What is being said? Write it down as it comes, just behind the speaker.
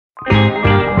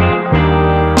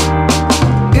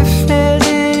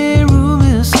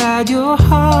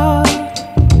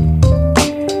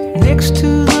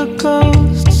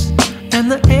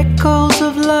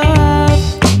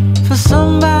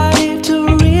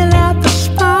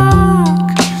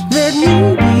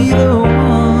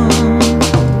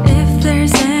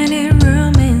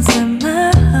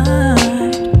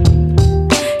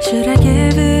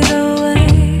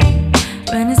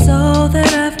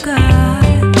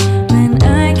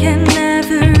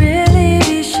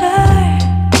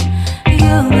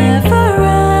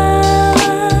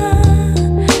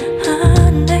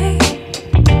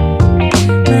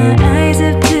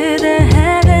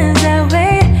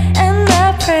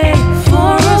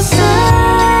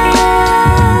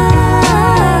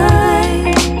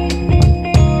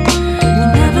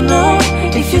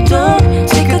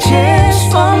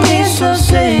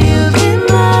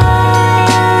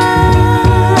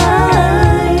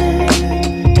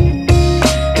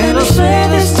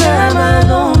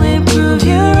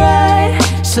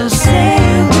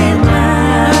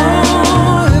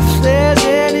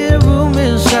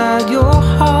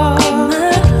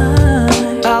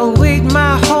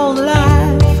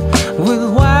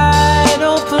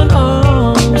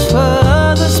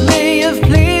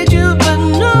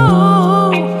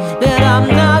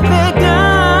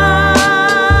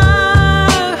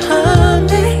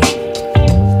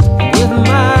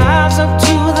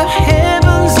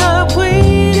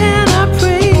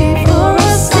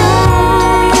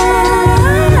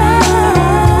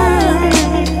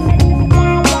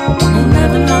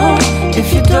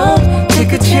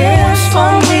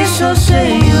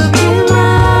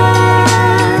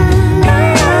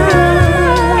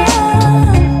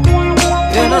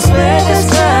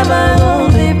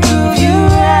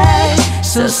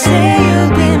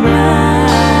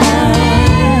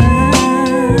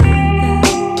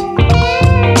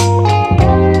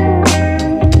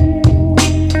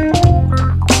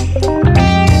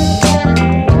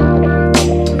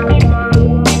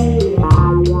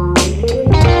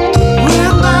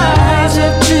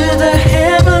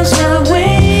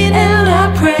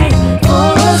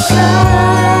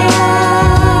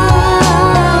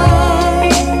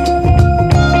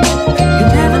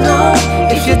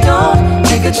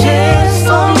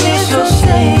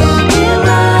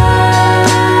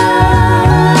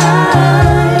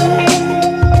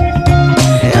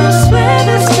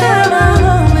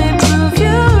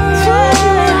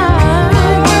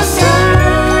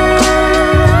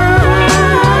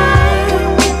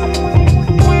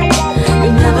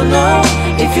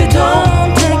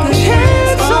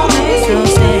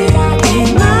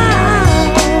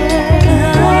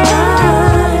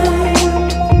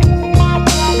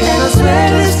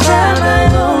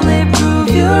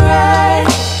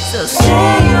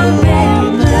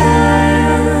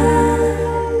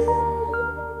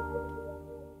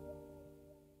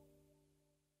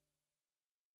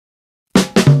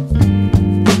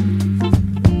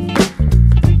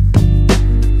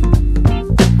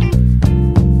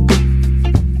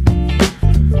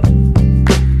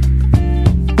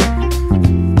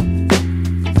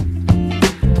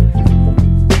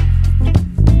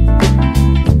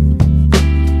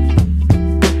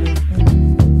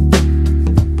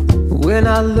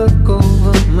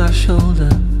my shoulder,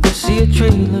 see a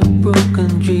trail of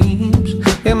broken dreams.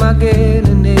 Am I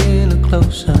getting any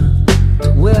closer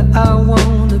to where I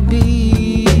wanna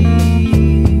be?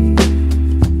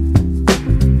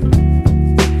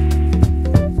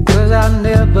 Cause I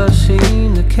never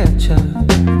seem to catch up,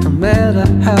 no matter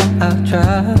how I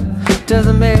try.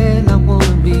 Doesn't mean I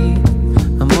wanna be,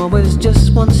 I'm always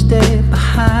just one step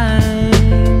behind.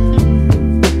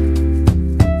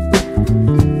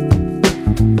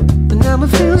 But now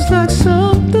it feels like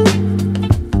something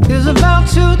is about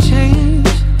to change.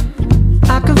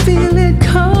 I can feel it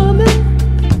coming,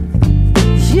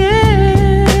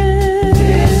 yeah.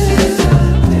 This is the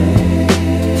day.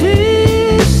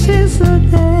 This is the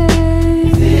day.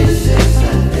 This is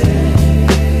the day.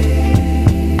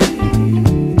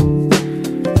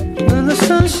 When the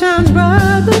sun shines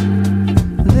brighter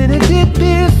than it did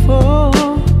before,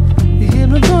 you hear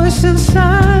a voice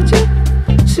inside you,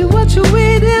 see what you're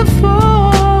waiting for.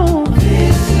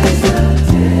 This is the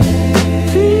day.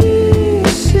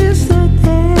 This is the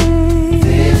day.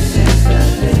 This is the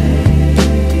day.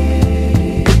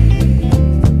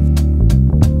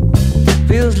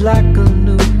 Feels like a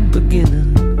new beginning.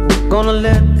 Gonna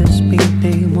let this be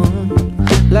day one.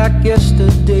 Like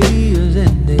yesterday is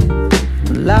ended,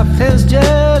 life has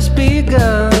just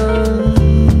begun.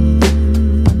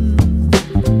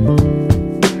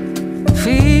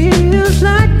 Feels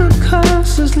like the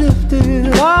curse is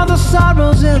lifted, all the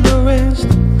sorrows and the rest.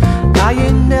 I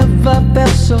ain't never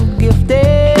felt so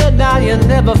gifted, I ain't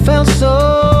never felt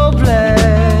so blessed.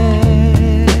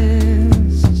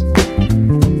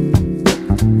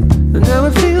 And now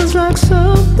it feels like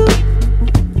something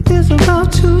is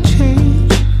about to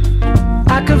change.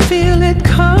 I can feel it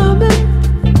coming,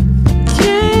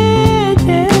 yeah,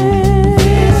 yeah.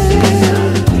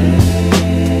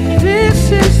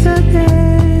 This is the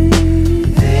day.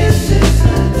 This is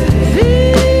the day.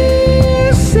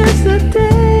 This is the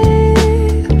day.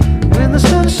 When the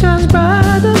sun shines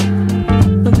brighter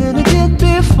than it did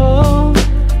before,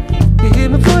 you hear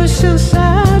my voice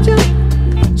inside you,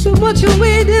 so what you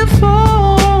waiting for?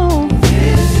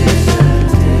 This is the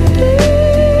day.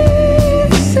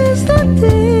 This is the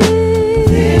day.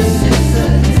 This is the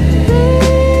day.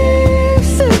 This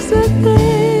is the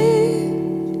day.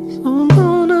 So I'm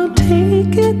gonna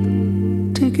take it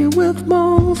with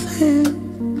both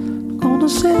hands. Gonna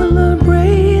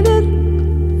celebrate it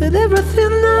with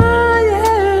everything I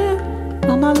am.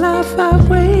 All my life I've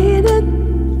waited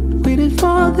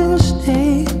for this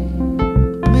day.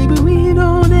 Maybe we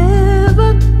don't ever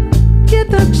get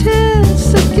the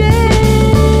chance again.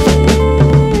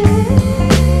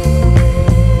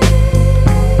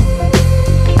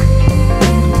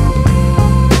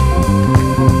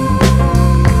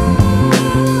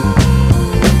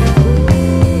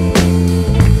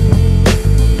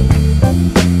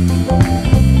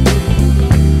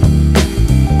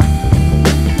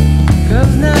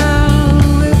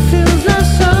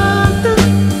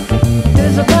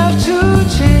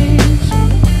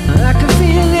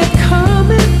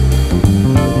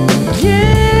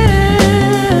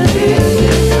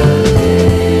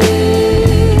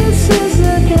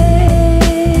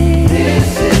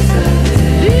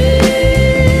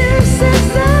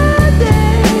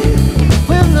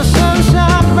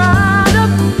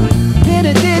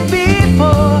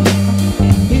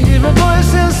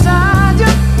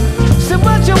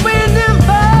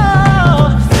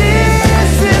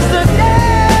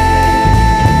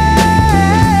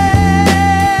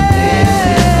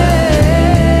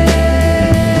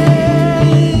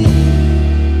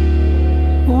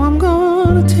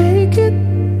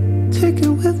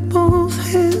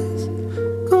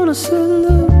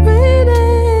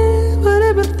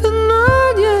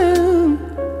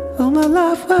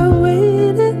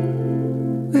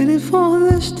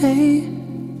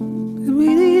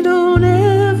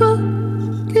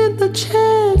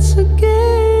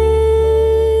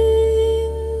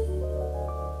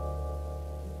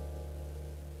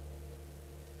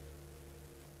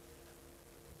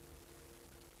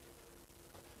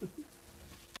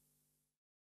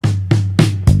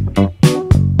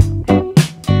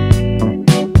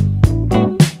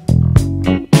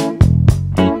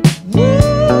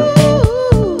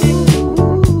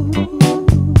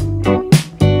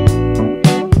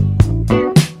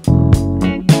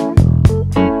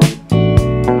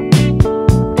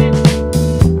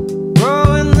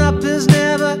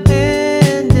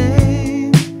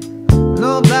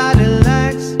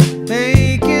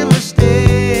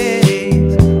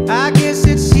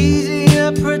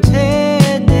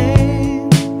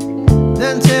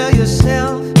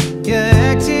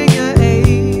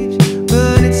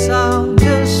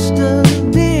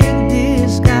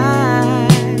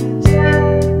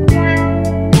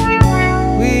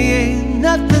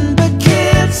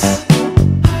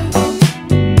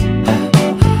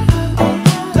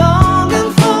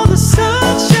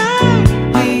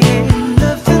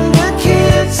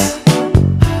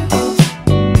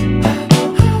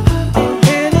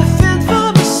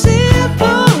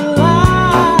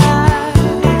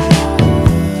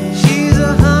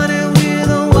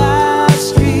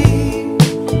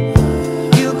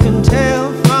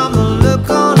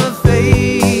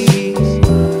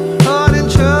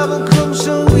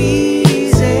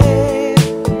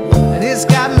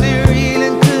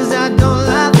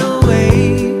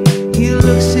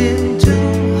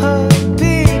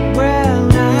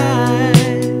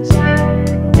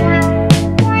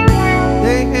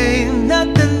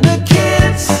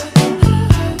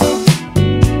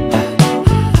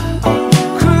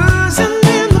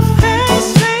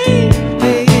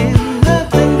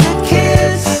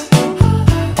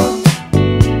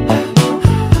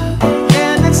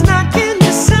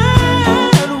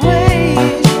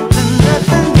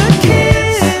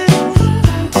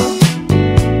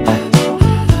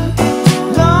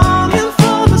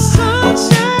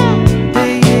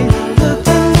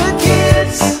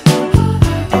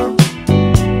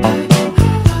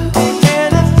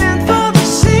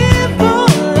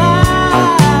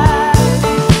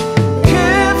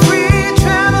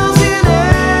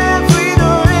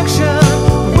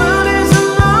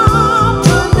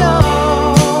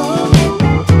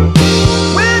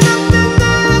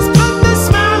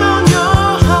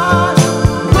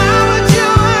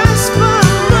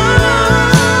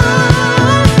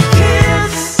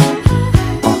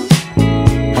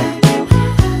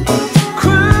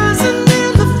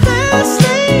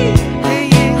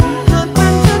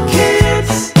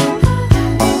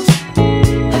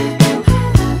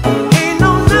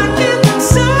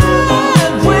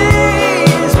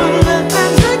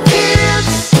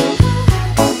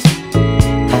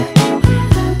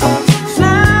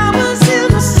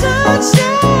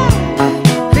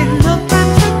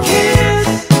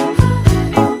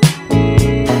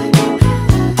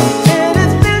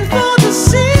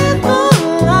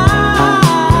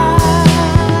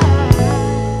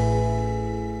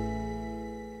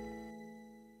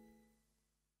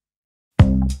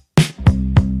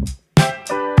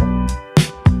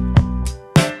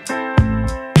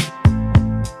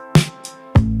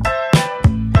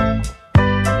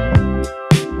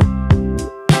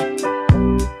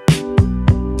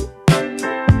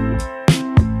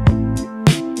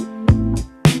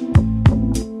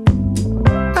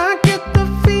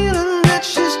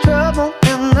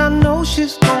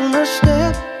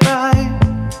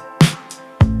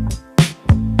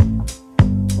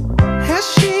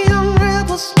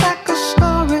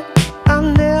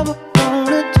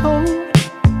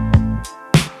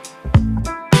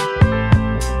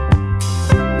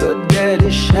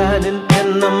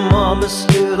 harmless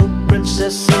little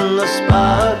princess in the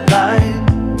spotlight.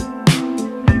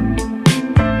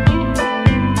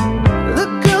 The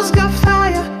girl's got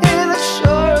fire and it's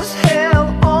sure as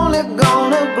hell only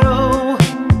gonna grow.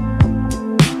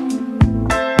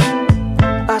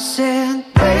 I said,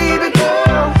 baby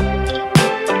girl,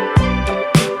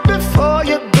 before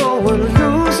you go and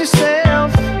lose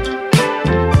yourself,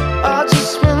 I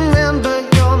just remember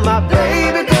you're my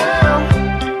baby girl.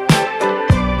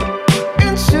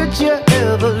 And should you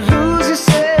ever lose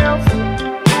yourself,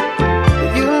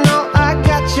 you know I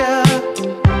got you.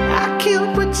 I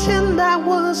can't pretend I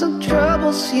wasn't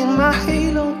trouble. See, my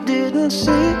halo didn't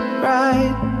see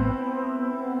right.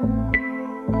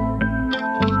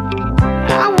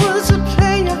 I was a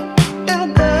player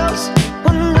and girls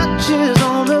were notches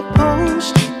on the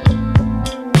post.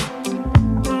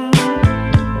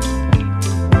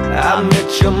 I met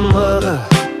your mother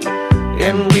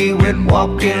and we went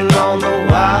walking on the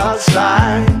wild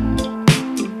side.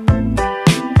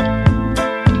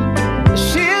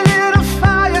 She lit a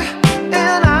fire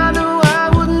and I knew I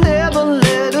would never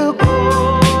let her go.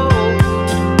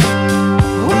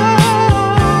 Whoa,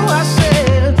 I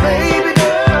said, baby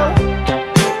girl,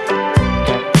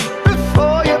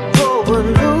 before you go and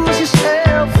lose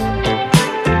yourself,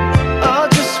 oh,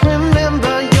 just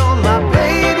remember you're my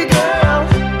baby girl.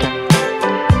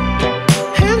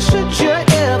 And should you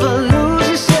ever lose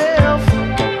yourself,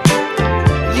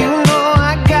 you know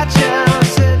I got you. I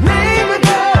said, baby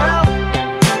girl,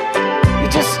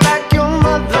 you're just like your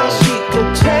mother, she could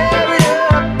tear it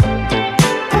up.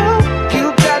 Oh, you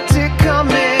got to come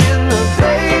in,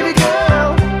 baby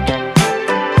girl.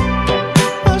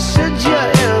 Or should you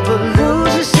ever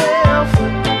lose yourself,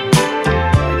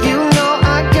 you know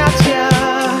I got you.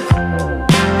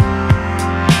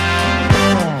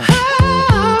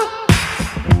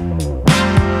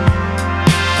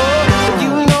 Oh,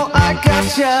 you know I got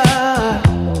you.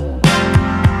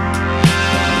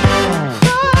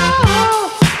 Oh,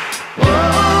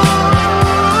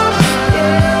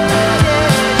 yeah.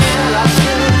 I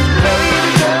said,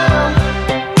 baby girl,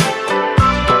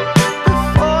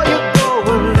 before you go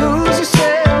and lose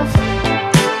yourself,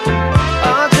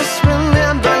 oh, just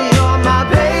remember you're my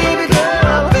baby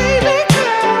girl, baby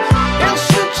girl. And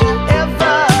should you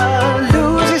ever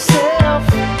lose yourself,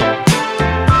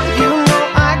 you know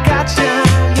I got you.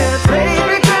 Yeah,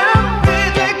 baby girl,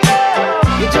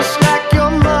 you're just like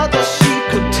your mother, she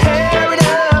could tear it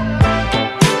up.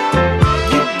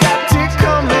 You got to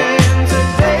come in,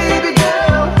 baby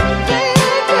girl,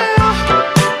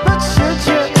 but should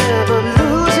you ever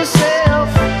lose yourself,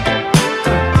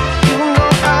 you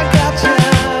know I got you.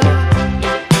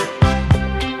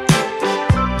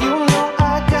 You know I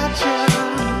got you.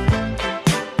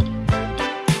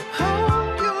 Oh,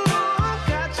 you know I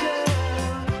got you.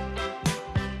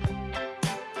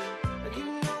 You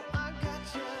know I got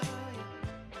you.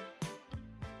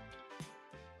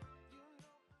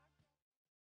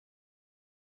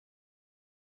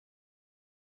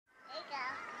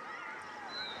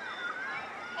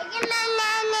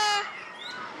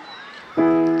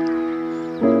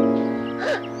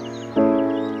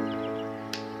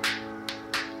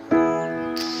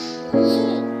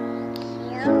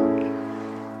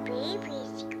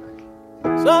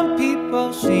 Some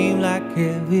people seem like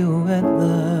heavy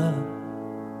weather.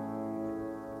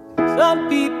 Some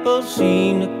people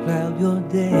seem to cloud your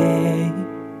day.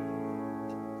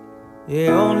 They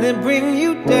only bring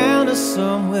you down to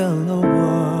somewhere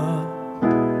lower.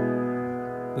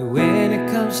 But when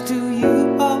it comes to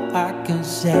you, all I can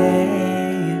say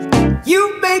is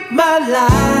you make my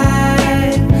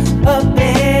life a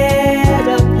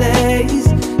better place.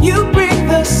 You bring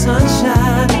the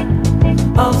sunshine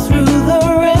all through the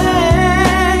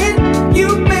rain. You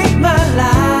make my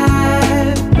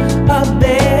life a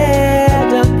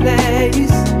better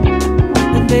place.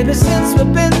 And baby, since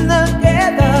we've been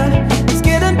together, it's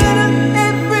getting better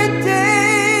every day.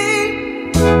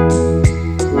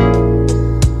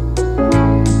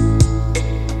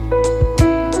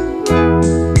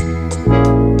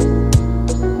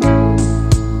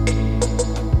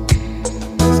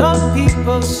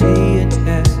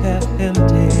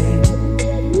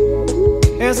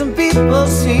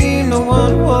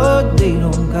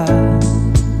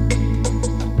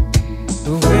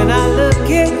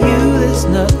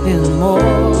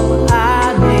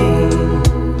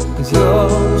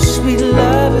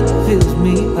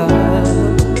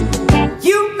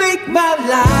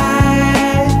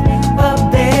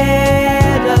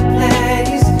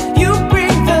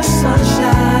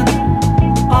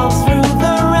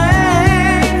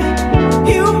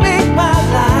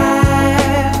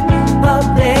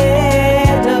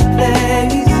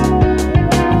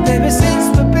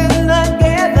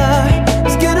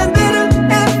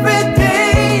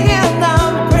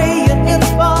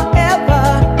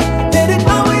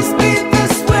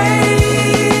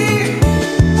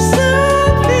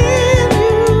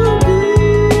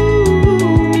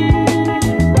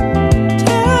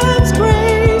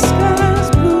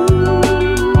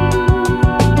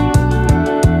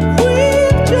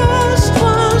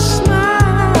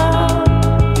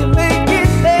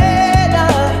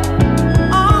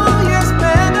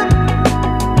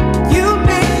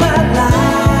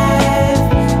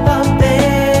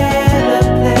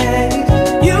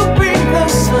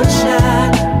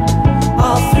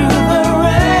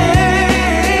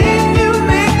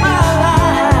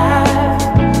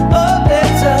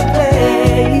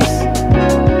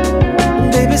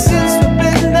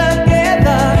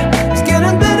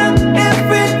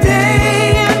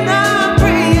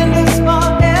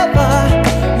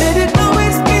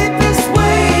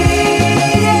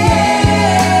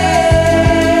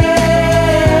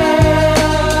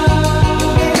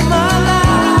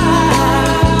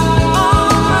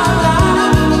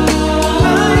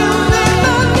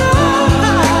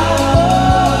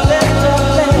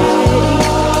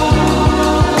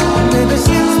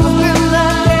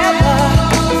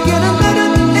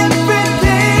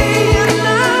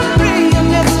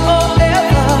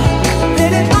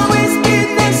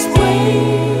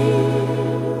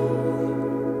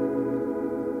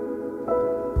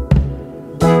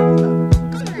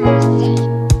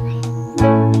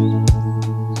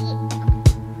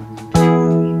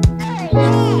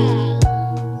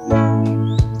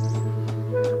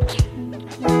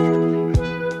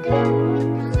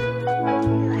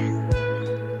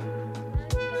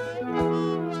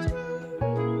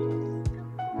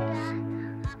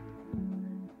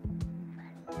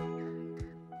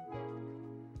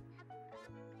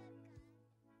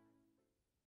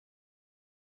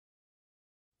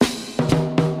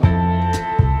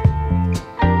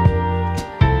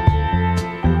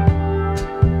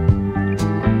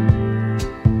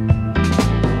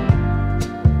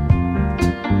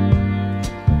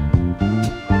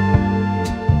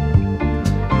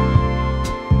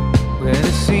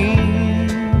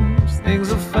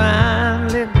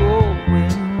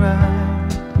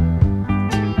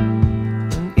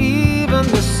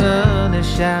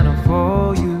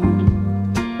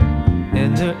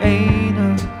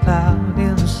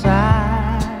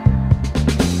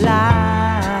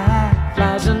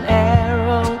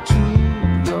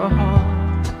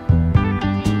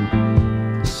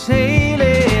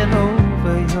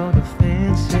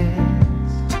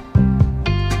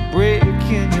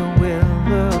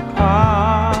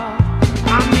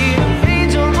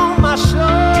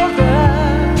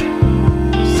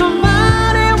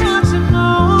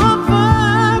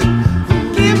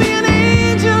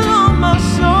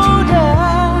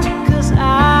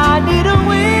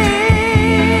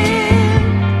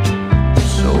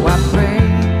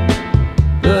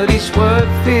 word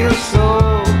feels so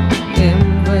in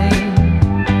vain.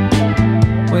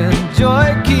 When joy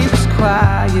keeps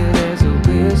quiet as a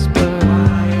whisper,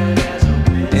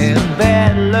 and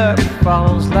bad luck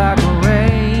falls like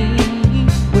rain.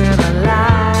 When a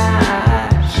lie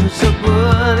shoots a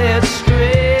bullet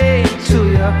straight to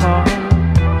your heart,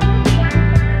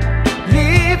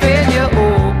 leaving you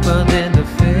open and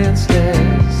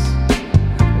defenseless.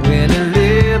 When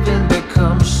living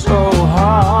becomes so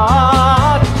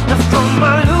hard, I thought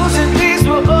my losing days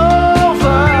were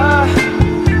over.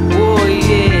 Oh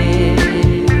yes,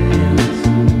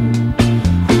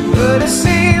 but it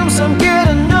seems I'm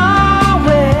getting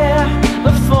nowhere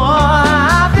before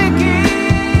I begin.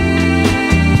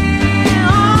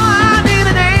 Oh, I need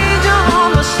an angel on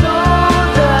my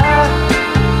shoulder,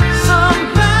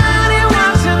 somebody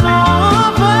watching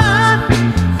over.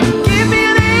 Give me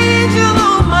an angel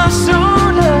on my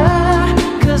shoulder,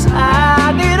 'cause I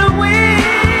need a win.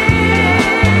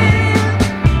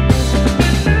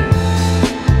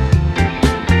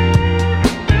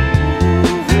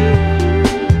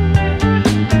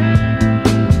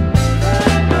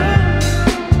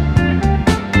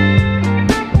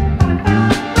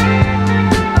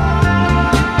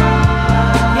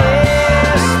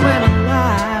 Yes, when a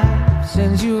lie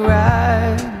sends you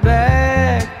right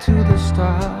back to the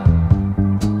start,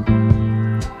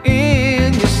 in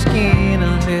your skin a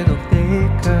little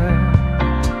thicker,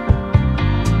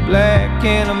 black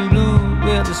and I'm blue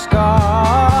with the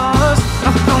scars. I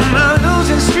thought my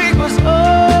losing streak was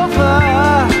over.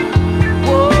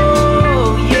 Oh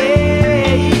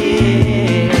yes,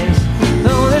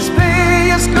 though this pain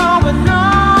is going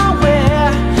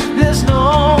nowhere, there's no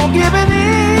giving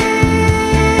in.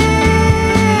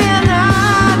 I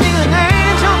need an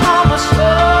angel on my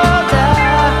shoulder,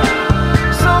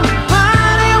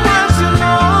 somebody watching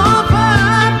over.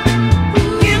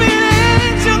 Give me an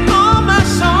angel on my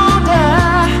shoulder,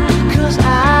 'cause I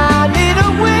need a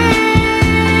win.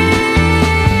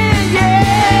 Yes.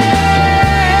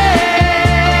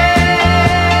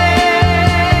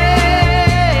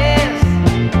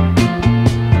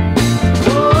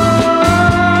 Oh,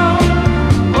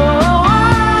 oh, oh,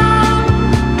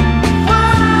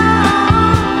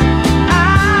 I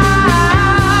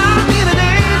need an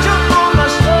angel on my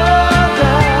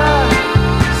shoulder,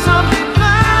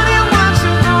 somebody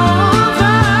watching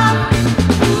over.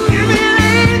 Give me an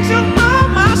angel on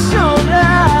my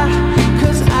shoulder,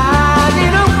 'cause I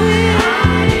need a win.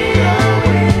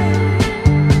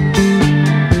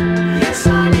 Yes,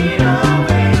 I need a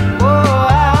win. Oh,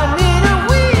 I need a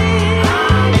win.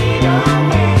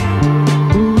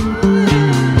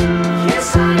 Yes,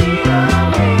 I need a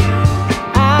win.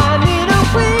 I need a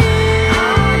win.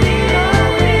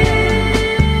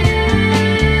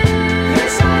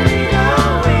 Yes, I need a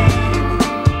win.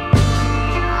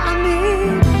 I need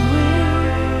a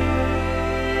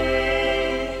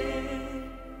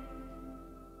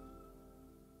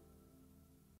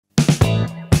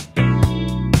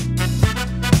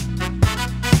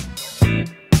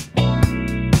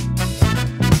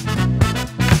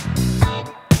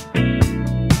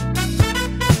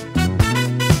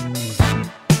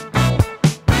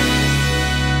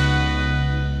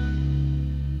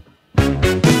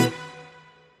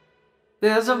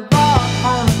There's a bar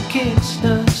on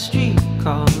Kingston Street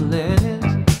called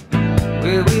Lennon,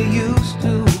 where we used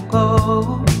to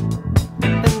go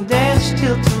and dance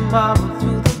till tomorrow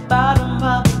through the bottom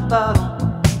of the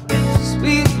bottle.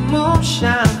 Sweet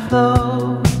moonshine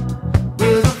flow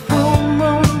with a full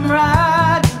moon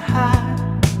riding high,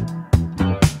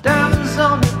 diamonds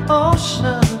on the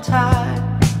ocean tide,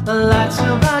 the lights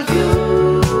of our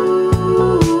youth.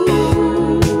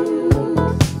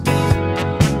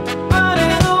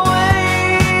 Running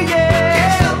away,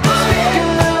 yeah. Stick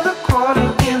another quarter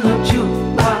in the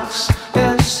jukebox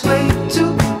and sway to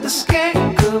the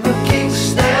skank of a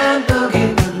kickstand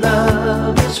boogie. The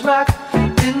lovers rock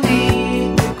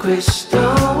beneath the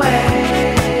crystal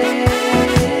waves.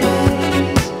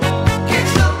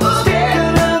 Stick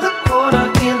another quarter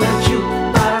in the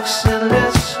jukebox and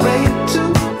let's sway to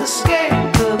the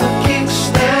skank of a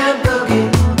kickstand boogie.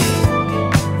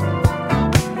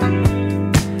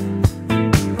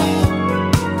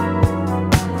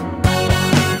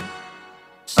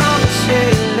 Some say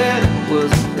Lennon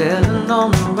was a felon on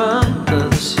the run,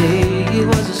 others say he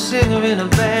was a singer in a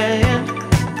band.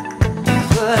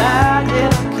 But I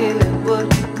never cared what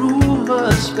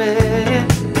rumors spread,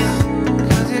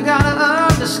 'cause you gotta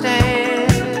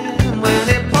understand, when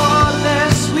they poured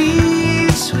that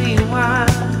sweet, sweet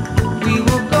wine, we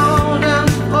were golden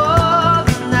for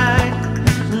the night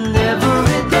and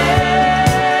every day.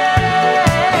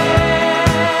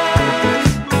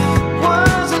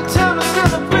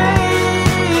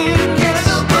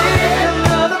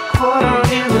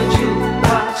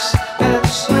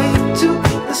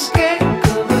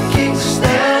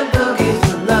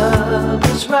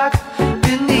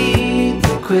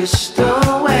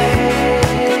 crystal waves.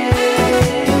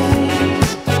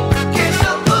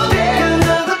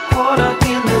 Another quarter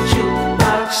in the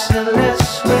jukebox and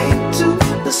let's wait to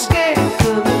escape to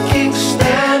the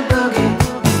kickstand boogie.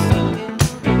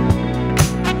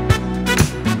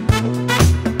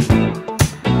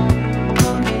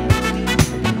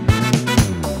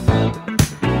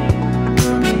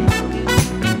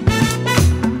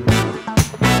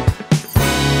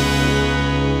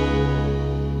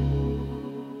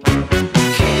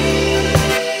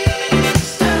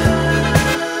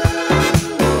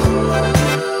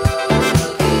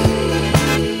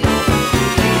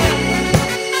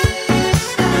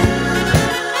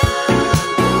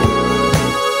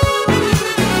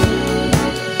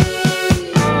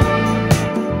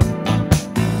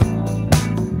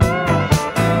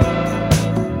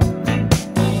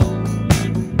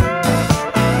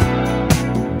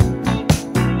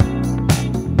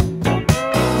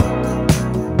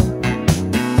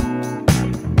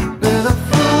 With a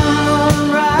full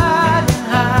moon riding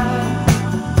high,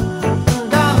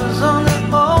 and diamonds on the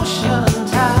ocean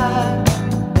tide.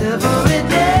 Every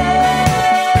day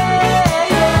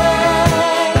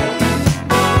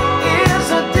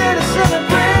is a day to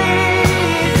celebrate.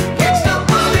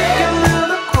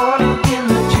 Another quarter in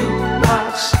the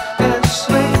jukebox, let's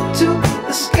wait to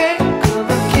escape to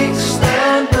the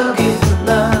kickstand boogie.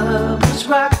 Love is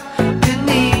right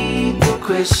beneath the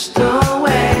crystal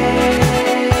waves.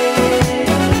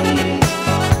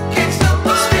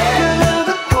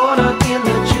 Another quarter in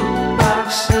the jukebox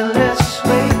and let's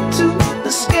wait to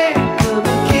escape to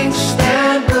the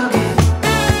kickstand boogie.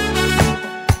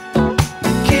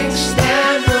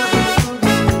 Kickstand boogie.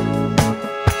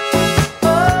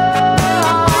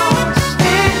 Oh,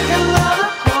 stick another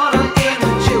quarter in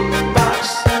the jukebox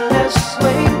and let's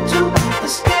wait to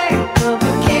escape to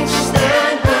the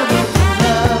kickstand boogie.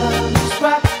 Love is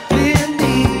right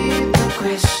beneath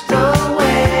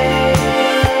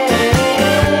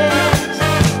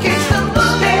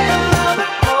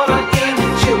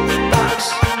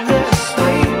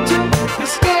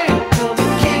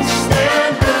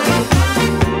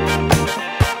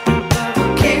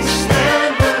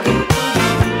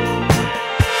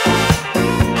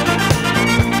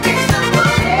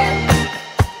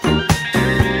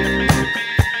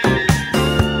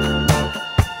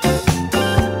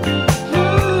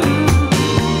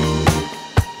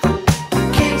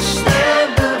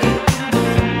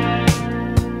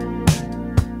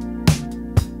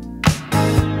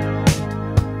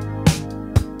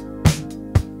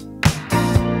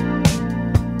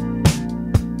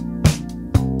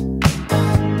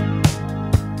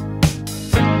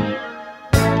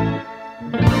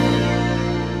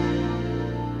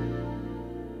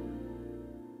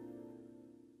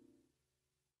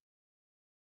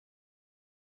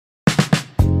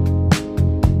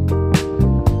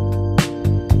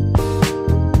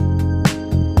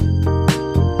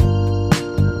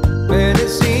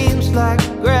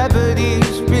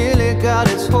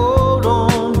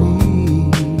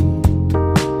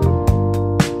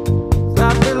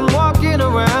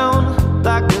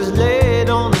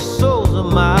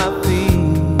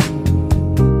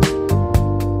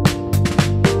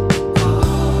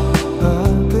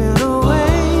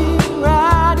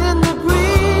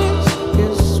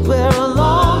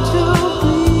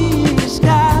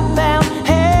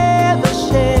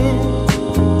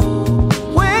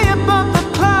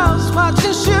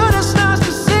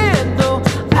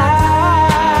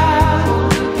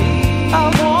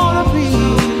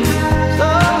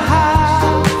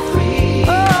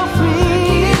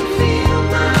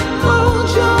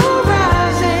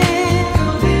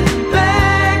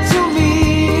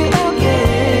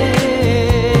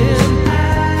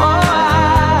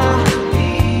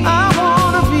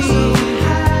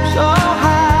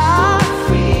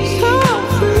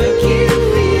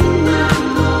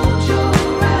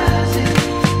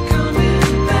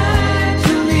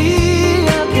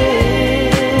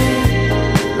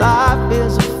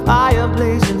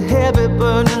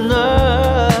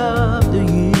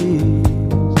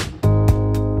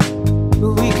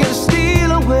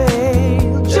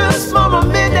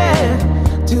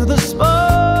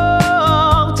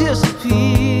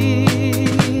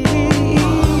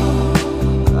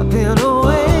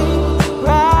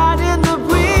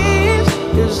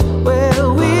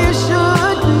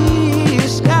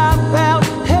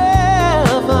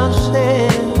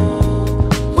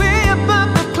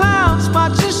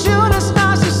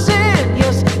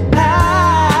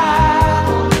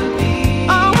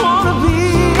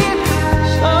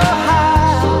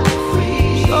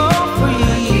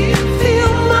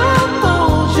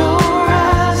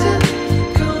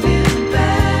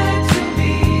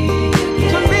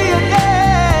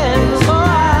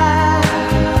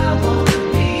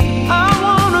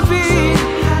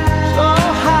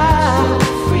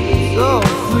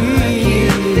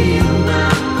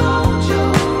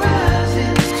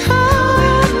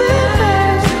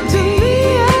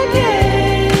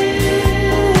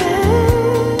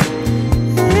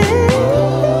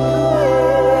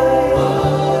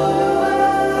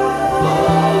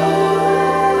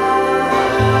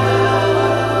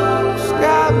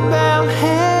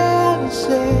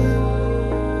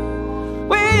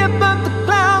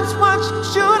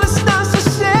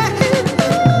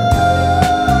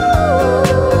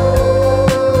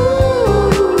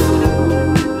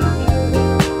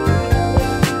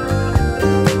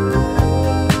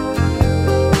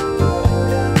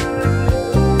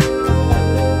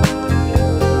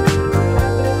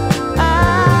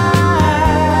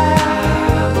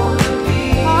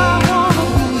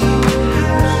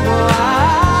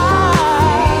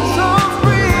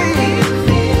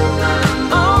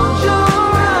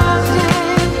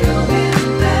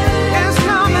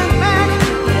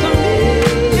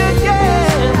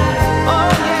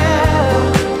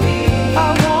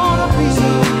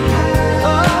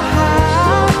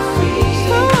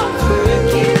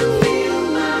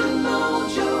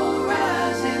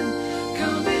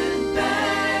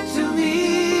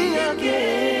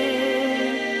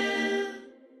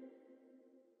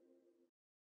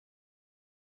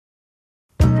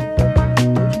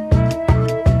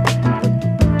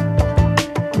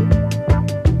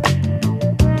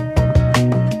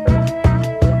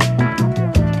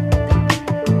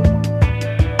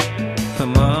My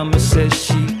mama says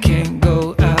she can't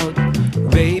go out.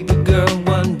 Baby girl,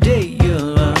 one day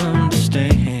you'll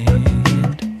understand.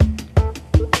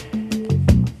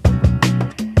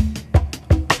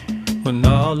 When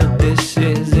all of this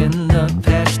is in the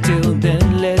past, till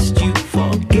then, lest you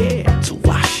forget to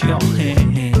wash your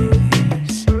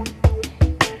hands.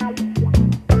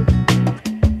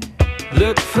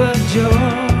 Look for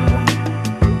joy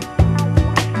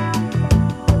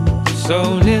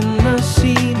sown in the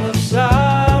seam of sorrow.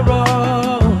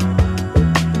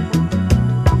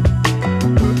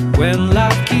 When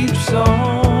life keeps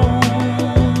on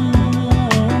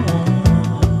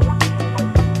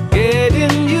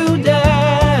getting you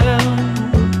down,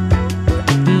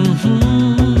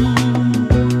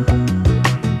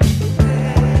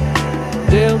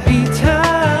 there'll be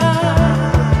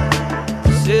time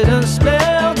to sit and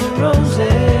smell the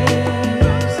roses.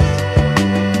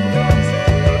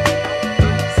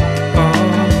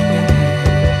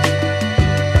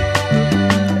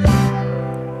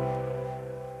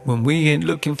 When we ain't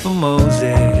looking for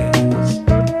Moses,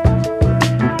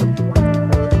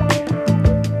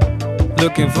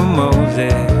 looking for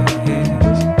Moses.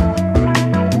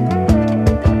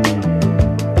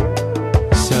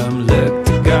 Some look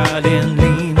to God and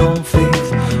lean on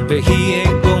faith, but he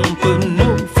ain't gon' put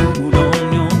no food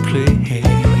on your plate.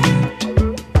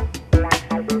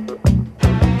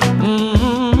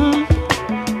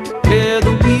 Yeah,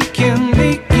 the we can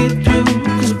make it through,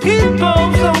 'cause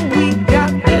people's all we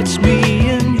got, that's me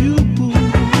and you.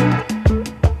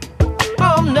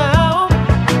 Oh, now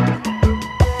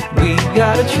we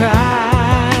gotta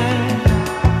try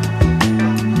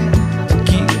to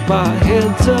keep our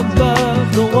heads above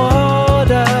the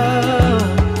water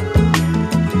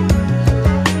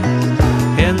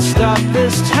and stop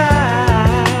this tide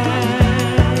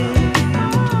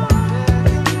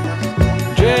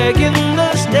dragging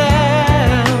us down.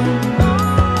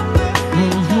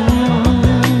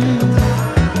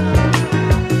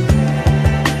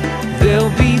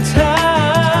 There'll be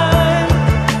time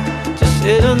to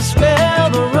sit and smell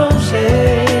the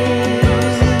roses.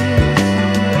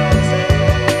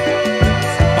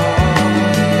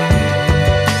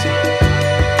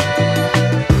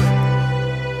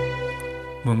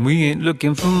 When we ain't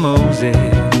looking for Moses.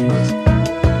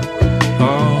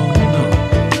 Oh no,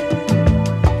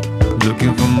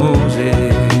 looking for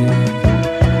Moses.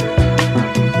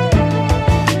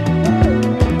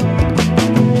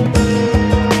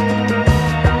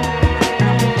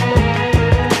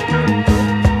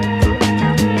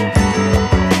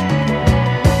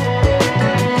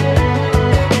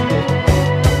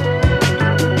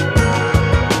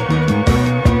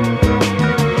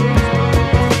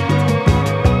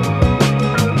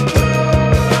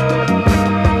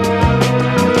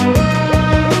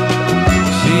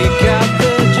 Seek out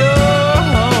the joy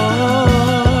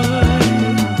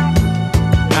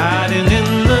hiding in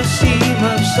the seam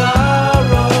of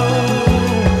sorrow.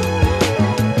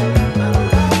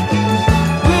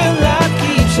 When life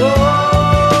keeps on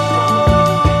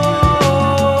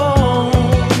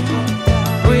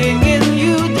bringing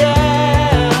you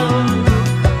down,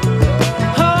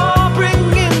 oh,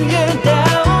 bringing you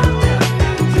down,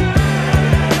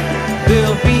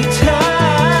 there'll be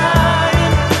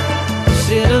time to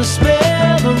sit and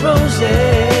smell the roses.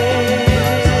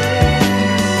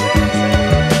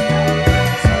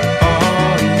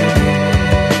 Oh yes.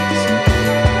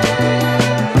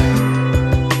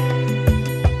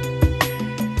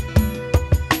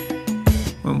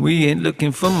 When we ain't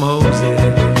looking for Moses,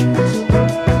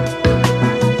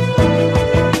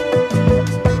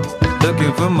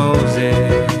 looking for Moses.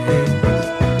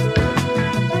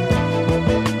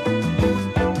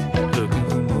 Looking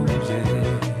for Moses.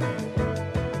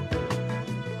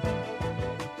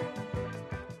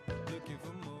 Looking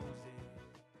for Moses.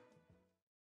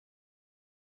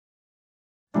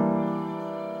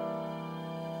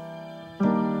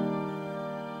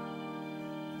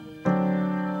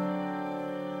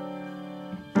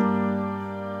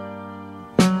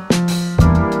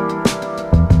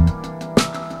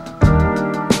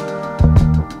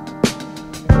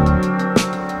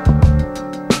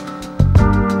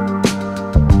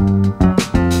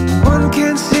 One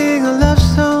can sing a love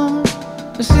song,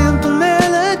 a simple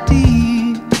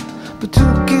melody, but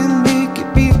two can make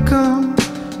it become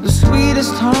the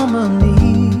sweetest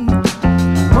harmony.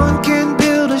 One can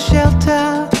build a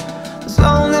shelter that's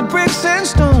only bricks and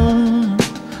stone,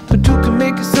 but two can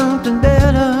make it something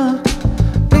better,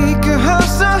 make a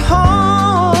house a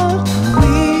home.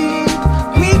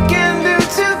 We can do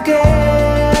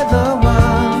together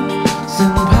what's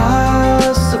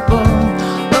impossible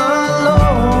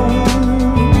alone.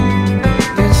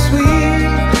 Yes, we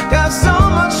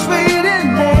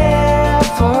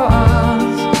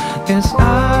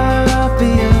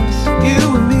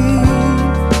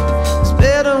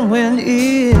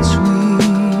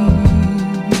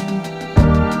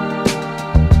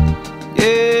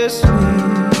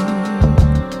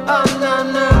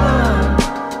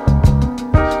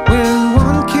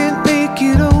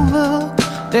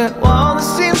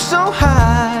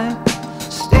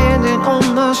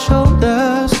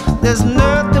there's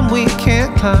nothing we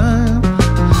can't climb.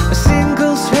 A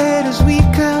single thread is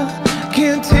weaker,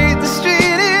 can't take the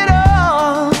street at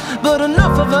all. But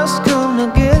enough of us come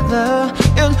together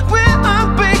and we're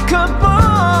unbreakable.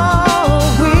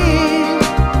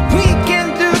 We can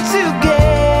do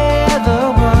together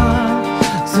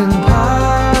what's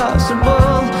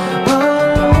impossible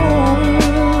alone.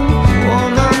 Oh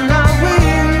no, no, we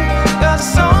got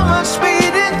so much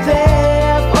waiting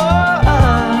there for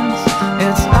us.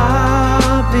 It's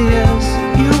obvious,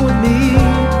 you and me.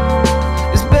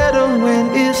 It's better when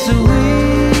it's we.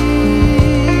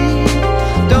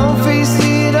 Don't face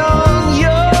it on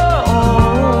your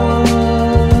own.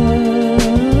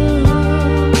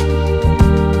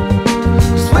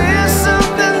 'Cause we're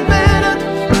something better.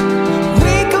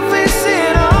 We can face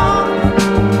it on.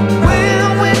 When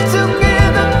we're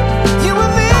together, you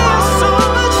and me are so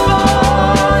much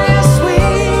more. Yes, we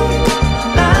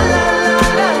la la la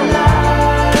la la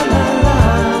la la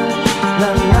la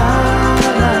la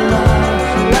la la la.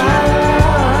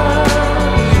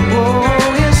 Oh,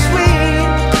 yes, we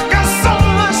got so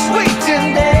much waiting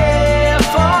there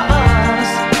for us.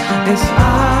 It's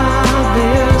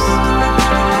obvious,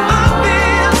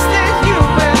 obvious that you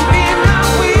and me now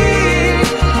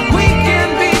we can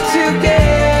be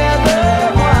together.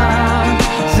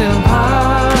 What's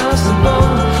impossible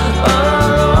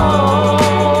alone?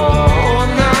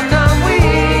 Now, now we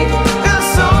got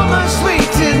so much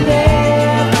waiting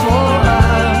there for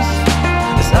us.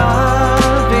 It's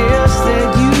obvious that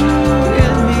you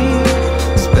and me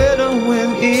is better when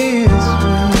it's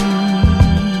we.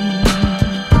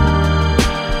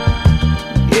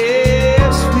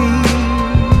 Yes, we.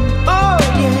 Oh,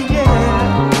 yeah, yeah.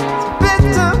 It's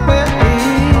better when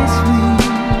it's we.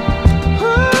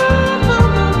 Oh,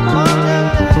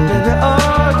 baby,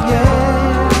 oh, yeah.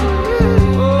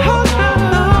 Oh,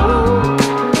 no.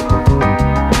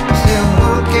 See,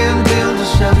 one can build a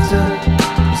shelter.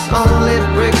 It's only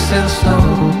bricks and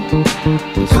stone.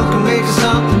 Two can make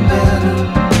something better.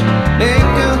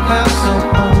 Make a house of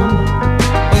home.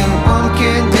 And one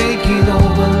can take it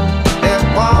over. That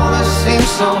wall that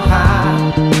seems so high,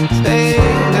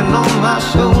 standing on my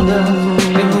shoulder.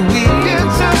 Maybe we can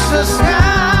touch the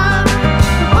sky.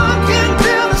 One can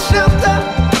build a shelter.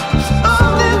 It's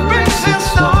only bricks and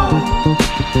stone.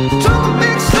 Two can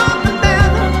make something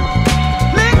better.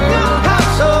 Make a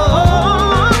house of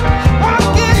home. One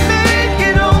can make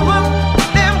it over.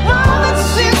 That wall that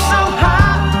seems so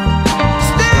high,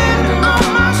 standing on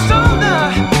my shoulder.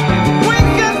 We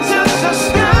can touch the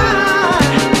sky.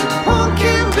 One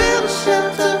can build a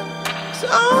shelter. It's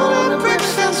only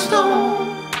bricks and stone.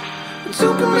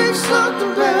 Two can make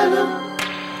something better.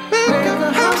 Make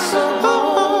a house of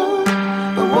home.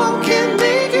 And one can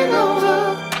make it over.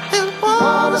 And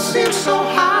one that seems so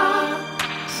high,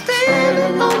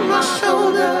 standing on my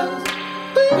shoulder.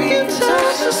 We can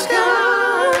touch the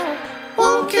sky.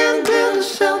 One can build a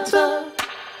shelter.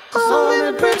 It's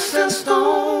only bricks and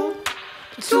stone.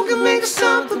 Two can make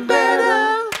something better.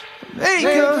 Make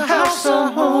a house a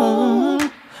home.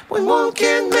 When one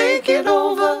can make it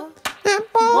over, that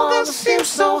wall that seems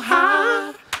so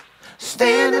high,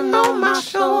 standing on my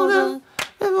shoulder,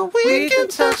 and we can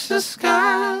touch the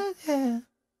sky. Yeah.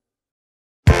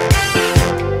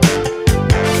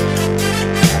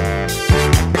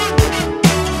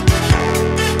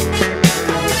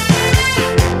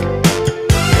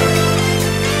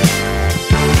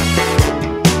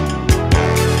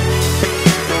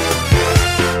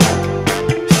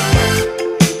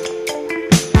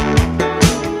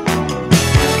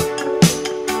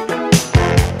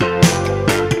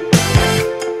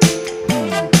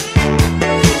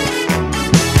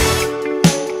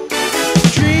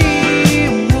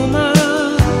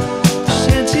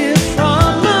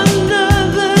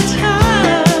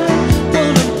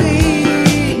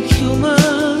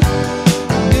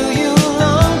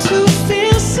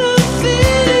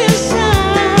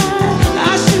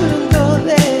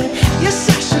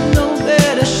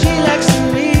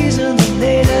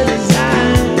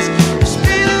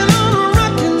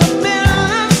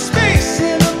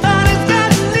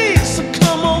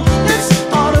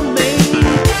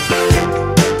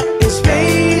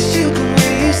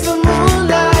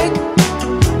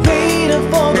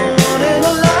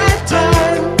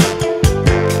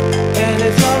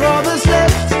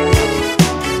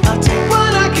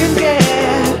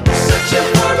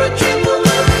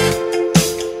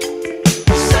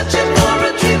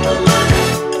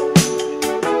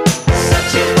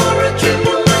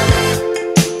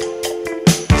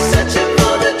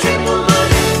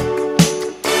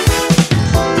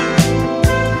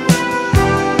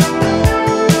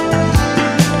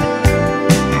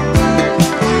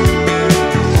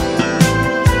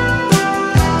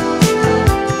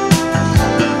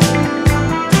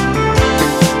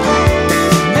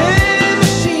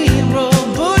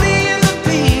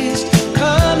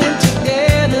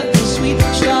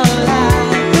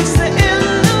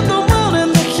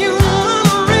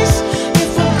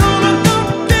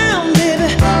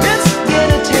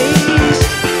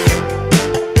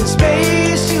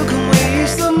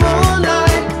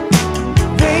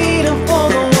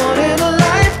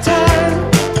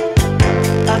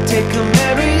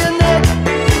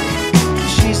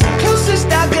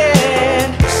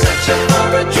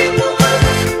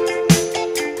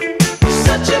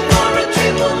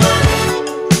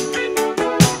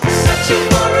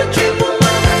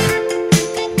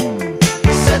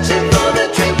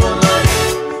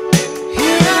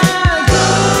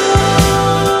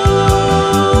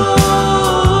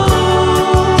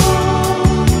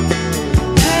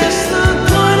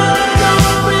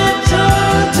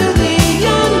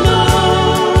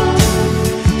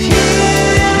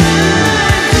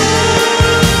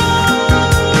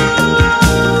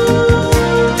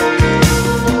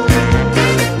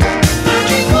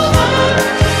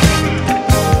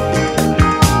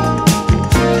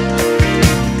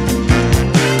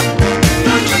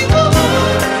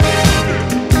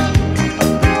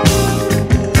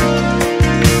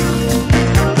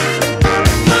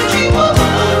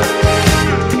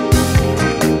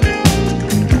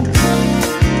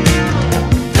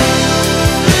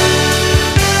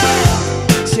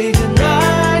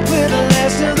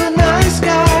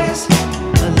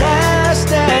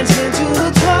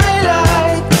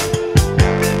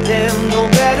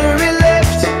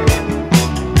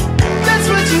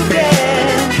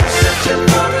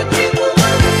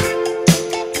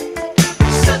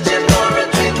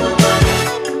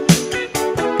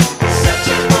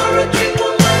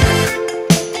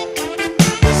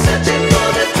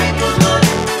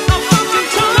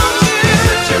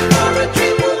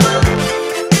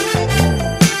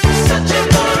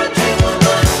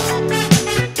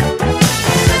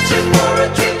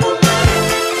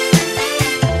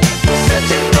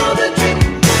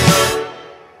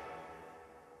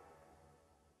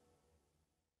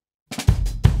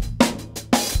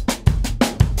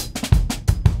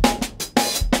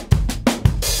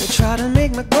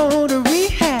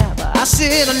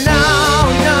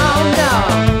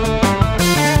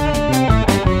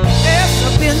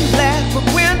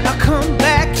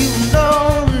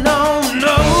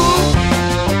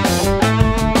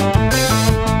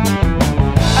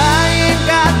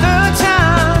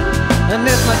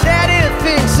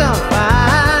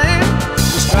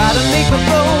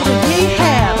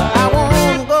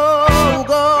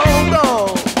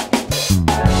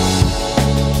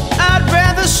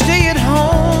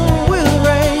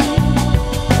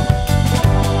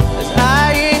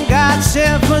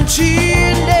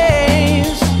 cheating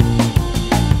days.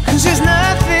 'Cause there's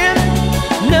nothing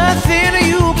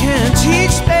you can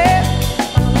teach me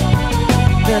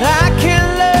that I can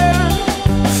learn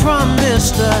from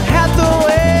Mr.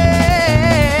 Hathaway.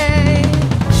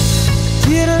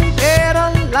 Didn't get a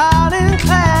lot in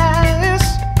class,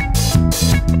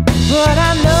 but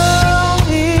I know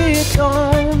it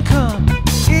don't come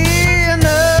in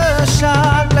a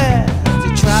shot glass.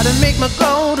 They try to make me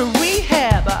go to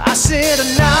rehab, but I said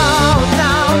no,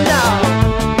 no, no.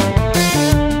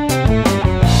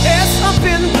 It's up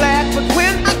in black, but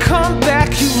when I come back,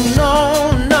 you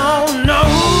know, no, no.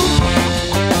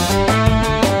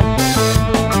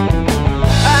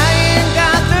 I ain't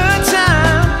got the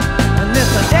time, and if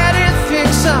my daddy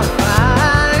thinks I'm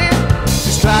fine,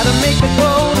 just try to make me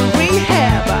go to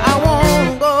rehab, but I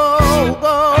won't go.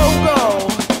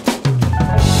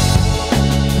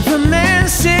 The man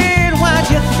said, why'd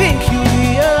you think you were?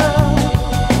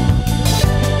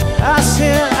 I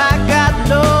said, I got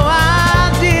no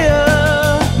idea.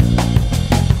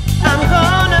 I'm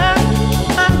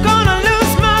gonna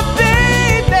lose my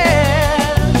baby.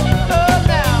 Oh,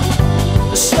 now.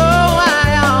 So I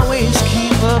always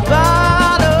keep a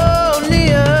bottle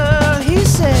near. He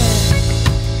said,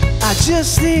 I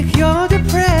just think you're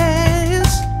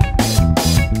depressed.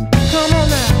 Come on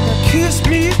now, kiss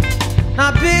me,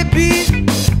 now baby,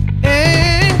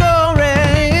 ain't go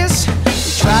rest.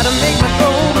 You try to make me go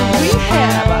to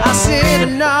rehab, but I said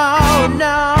no,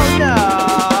 no, no.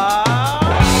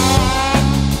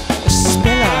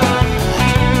 Spiller.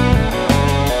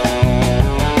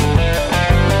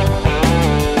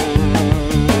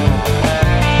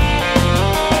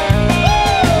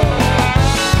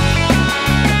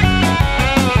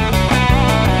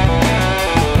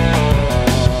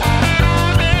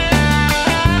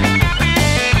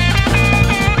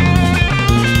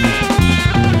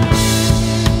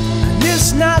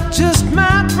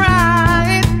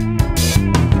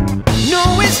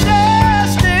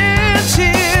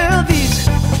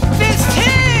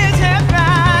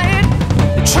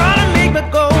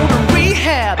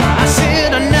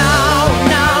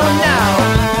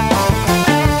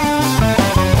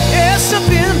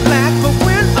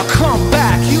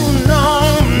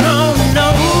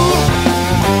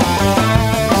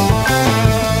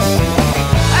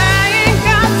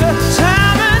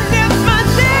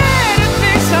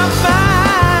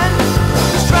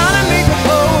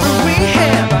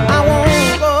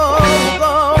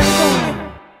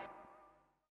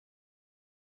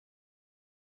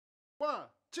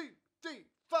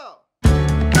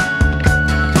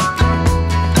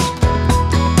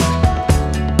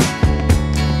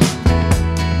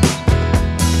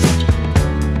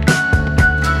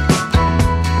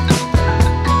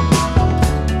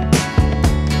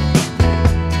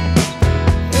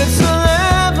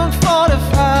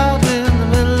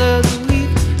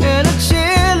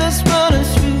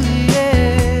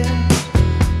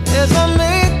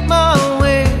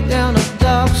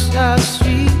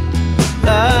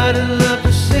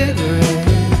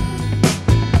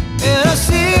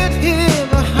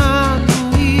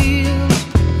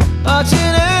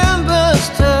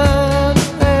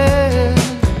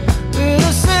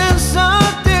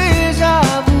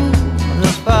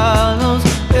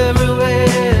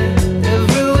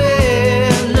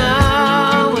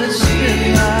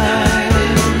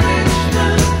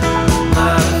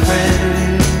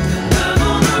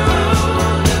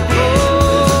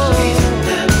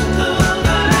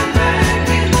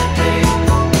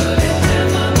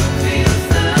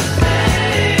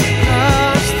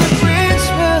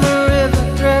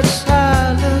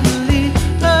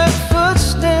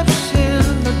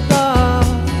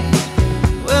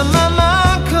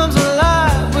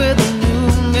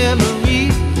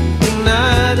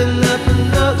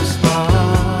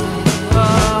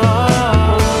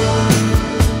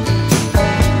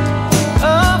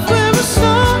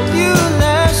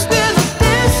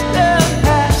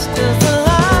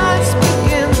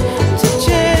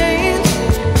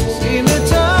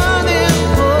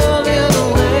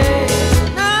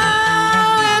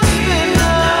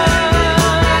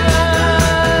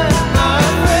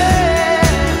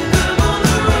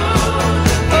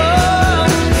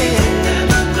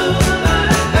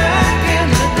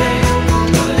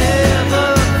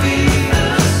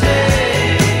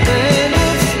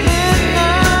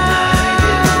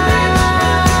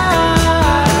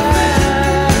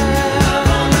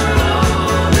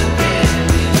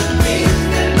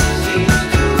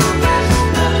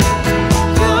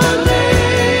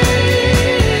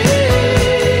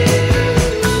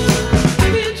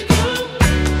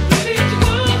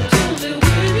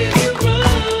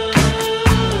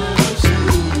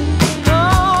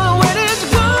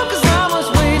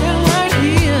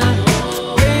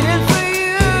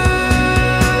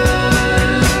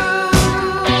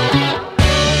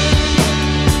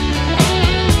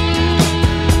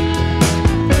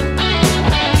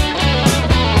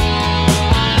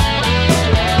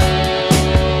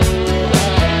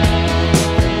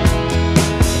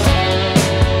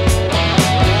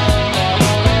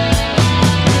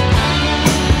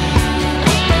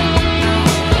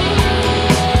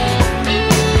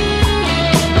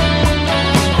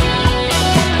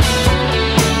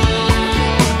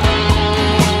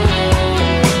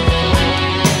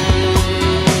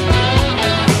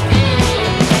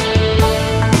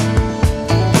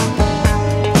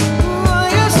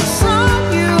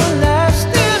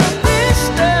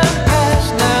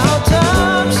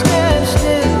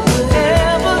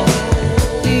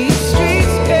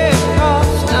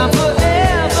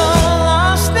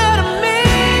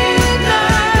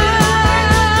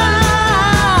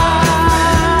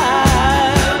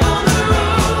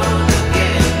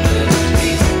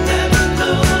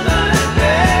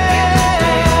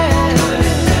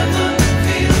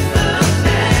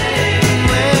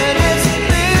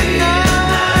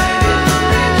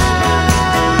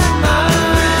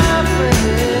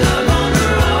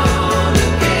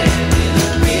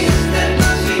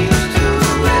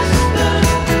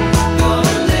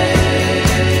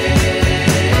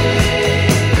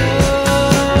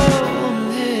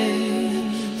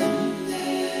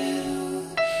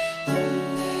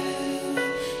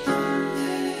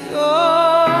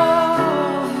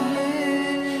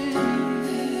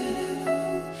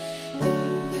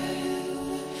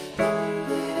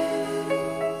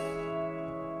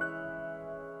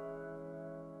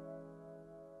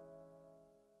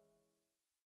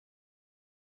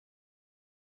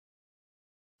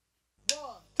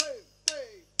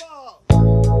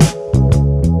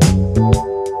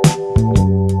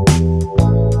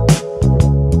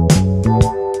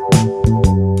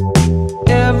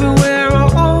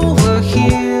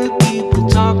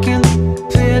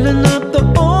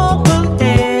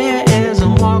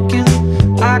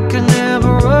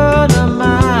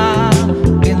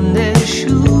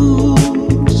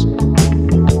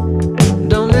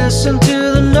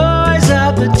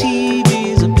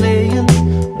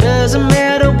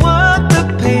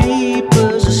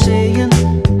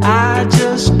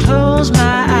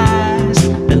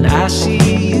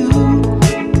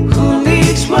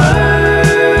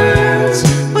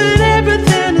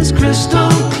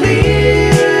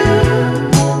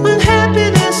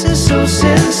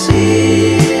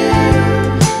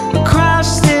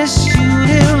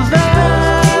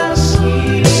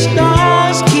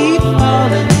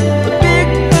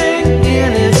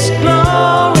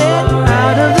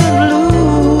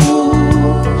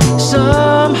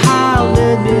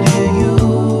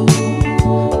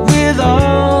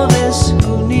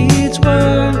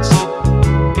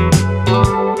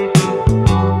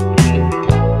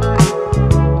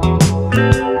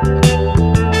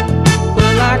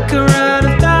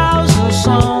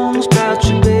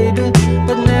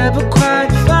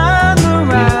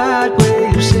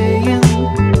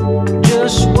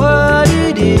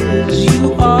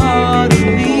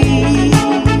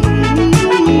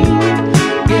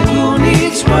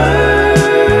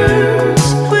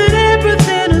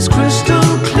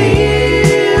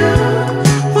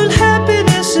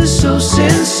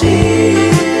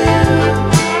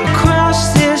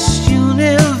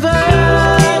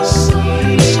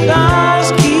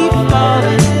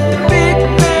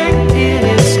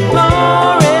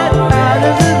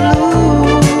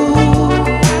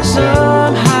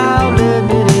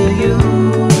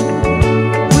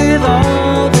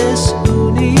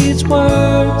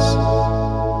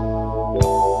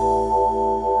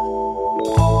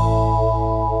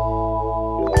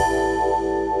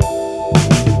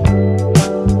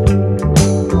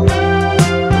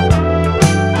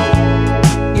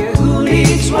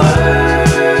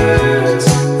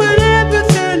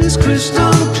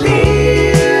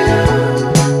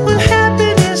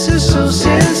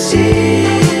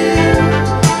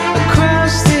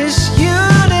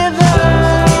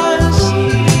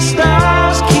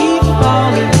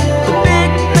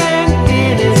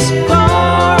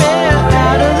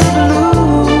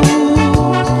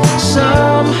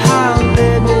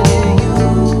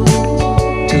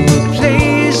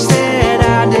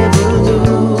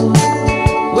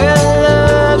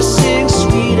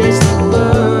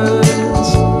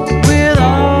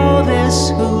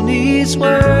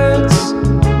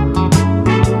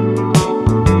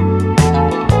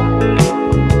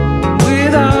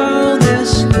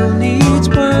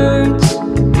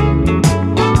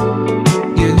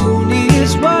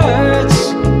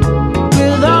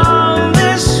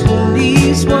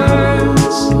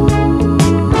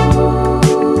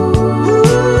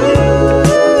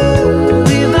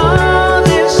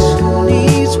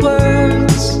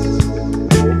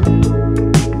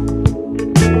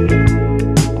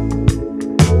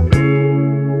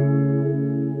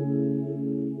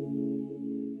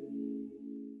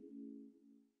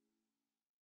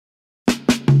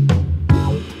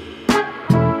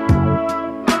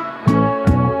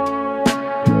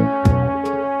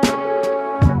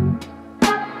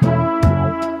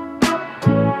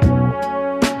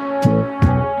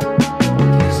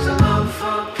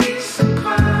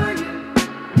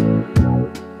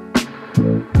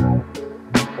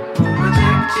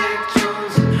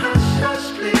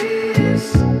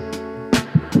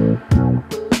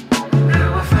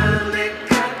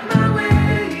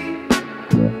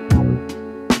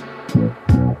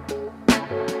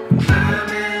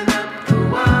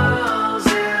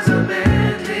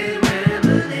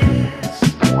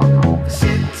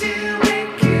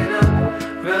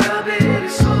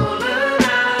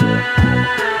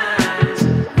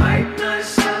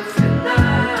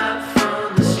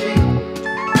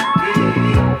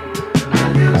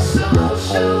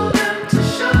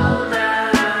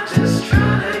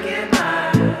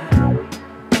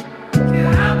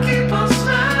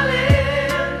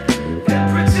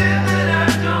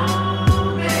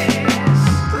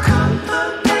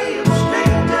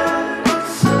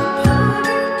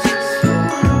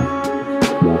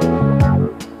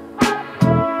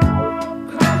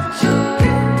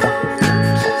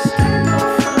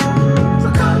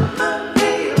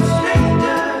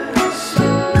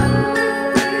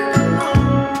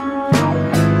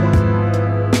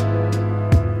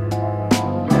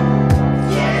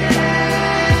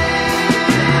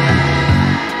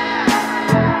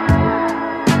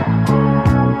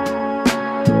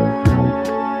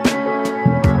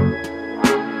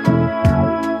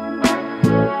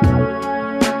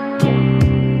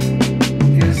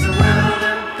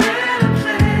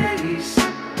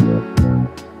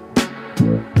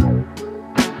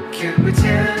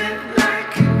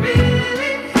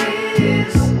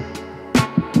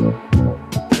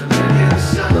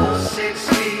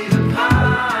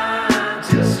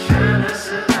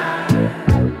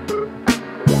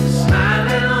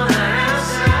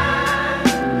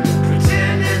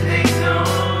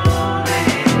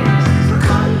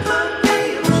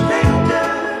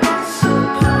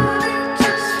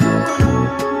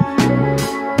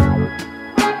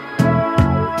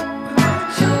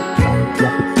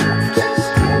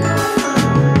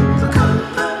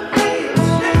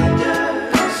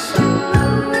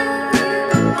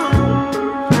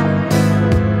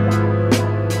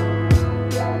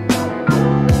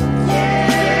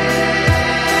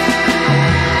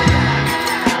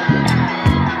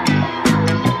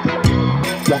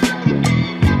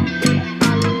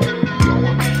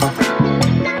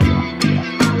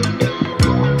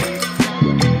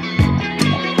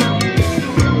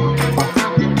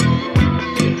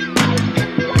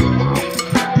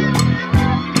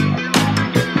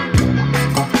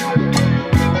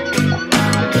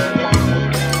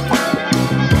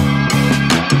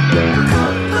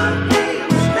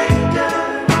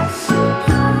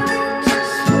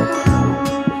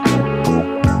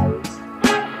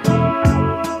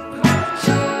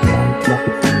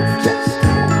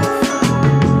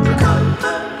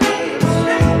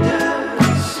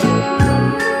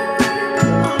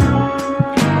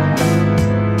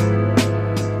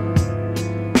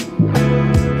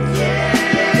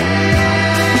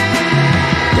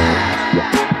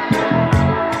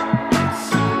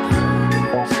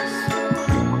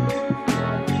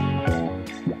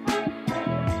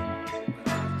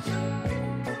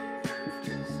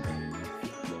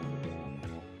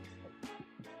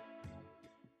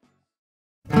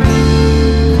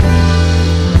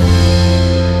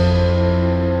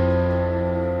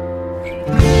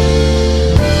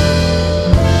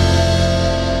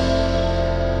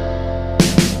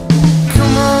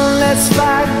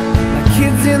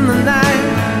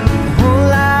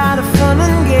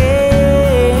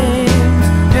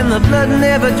 blood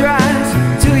never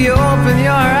dries till you open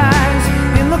your eyes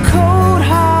in the cold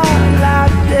hard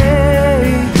light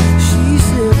day. She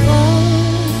said, oh,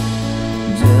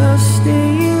 just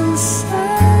stay inside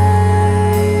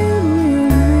with me,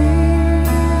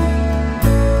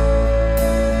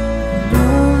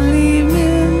 don't leave me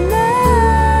now,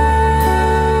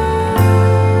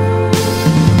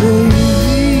 baby.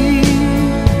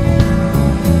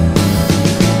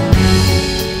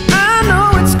 I know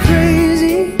it's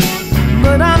crazy,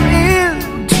 but I'm in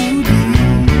too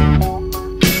deep,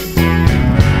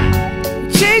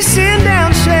 chasing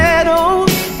down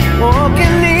shadows,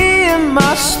 walking in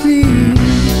my sleep.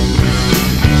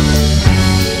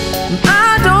 I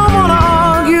don't wanna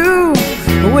argue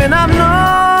when I'm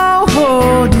no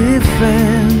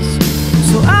defense,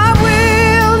 so I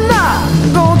will not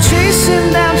go chasing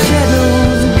down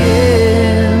shadows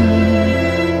again.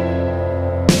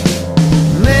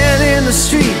 Man in the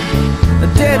street,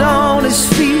 dead on his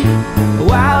feet,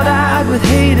 wild-eyed with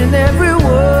hate in every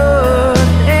word,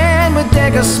 and with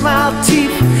dagger smile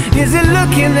teeth, is he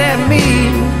looking at me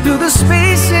through the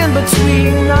space in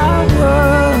between our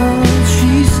worlds?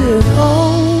 She said,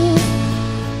 oh,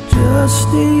 just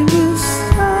stay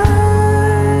beside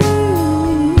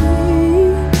me,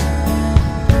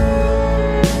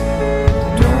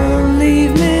 don't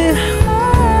leave me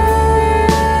high,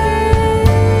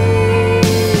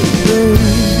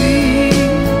 baby.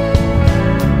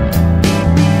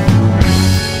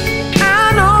 I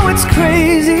know it's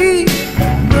crazy,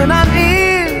 but I'm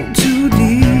in too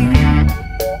deep,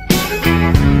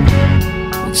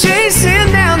 chasing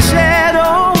down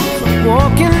shadows,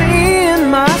 walking in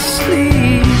my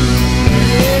sleep.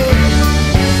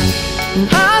 And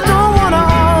I don't wanna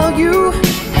argue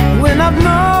when I've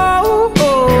no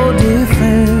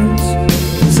defense,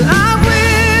 so I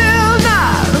will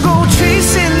not go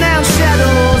chasing down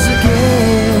shadows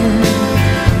again.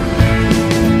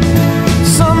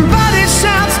 Somebody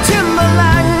shouts timber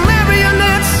like me,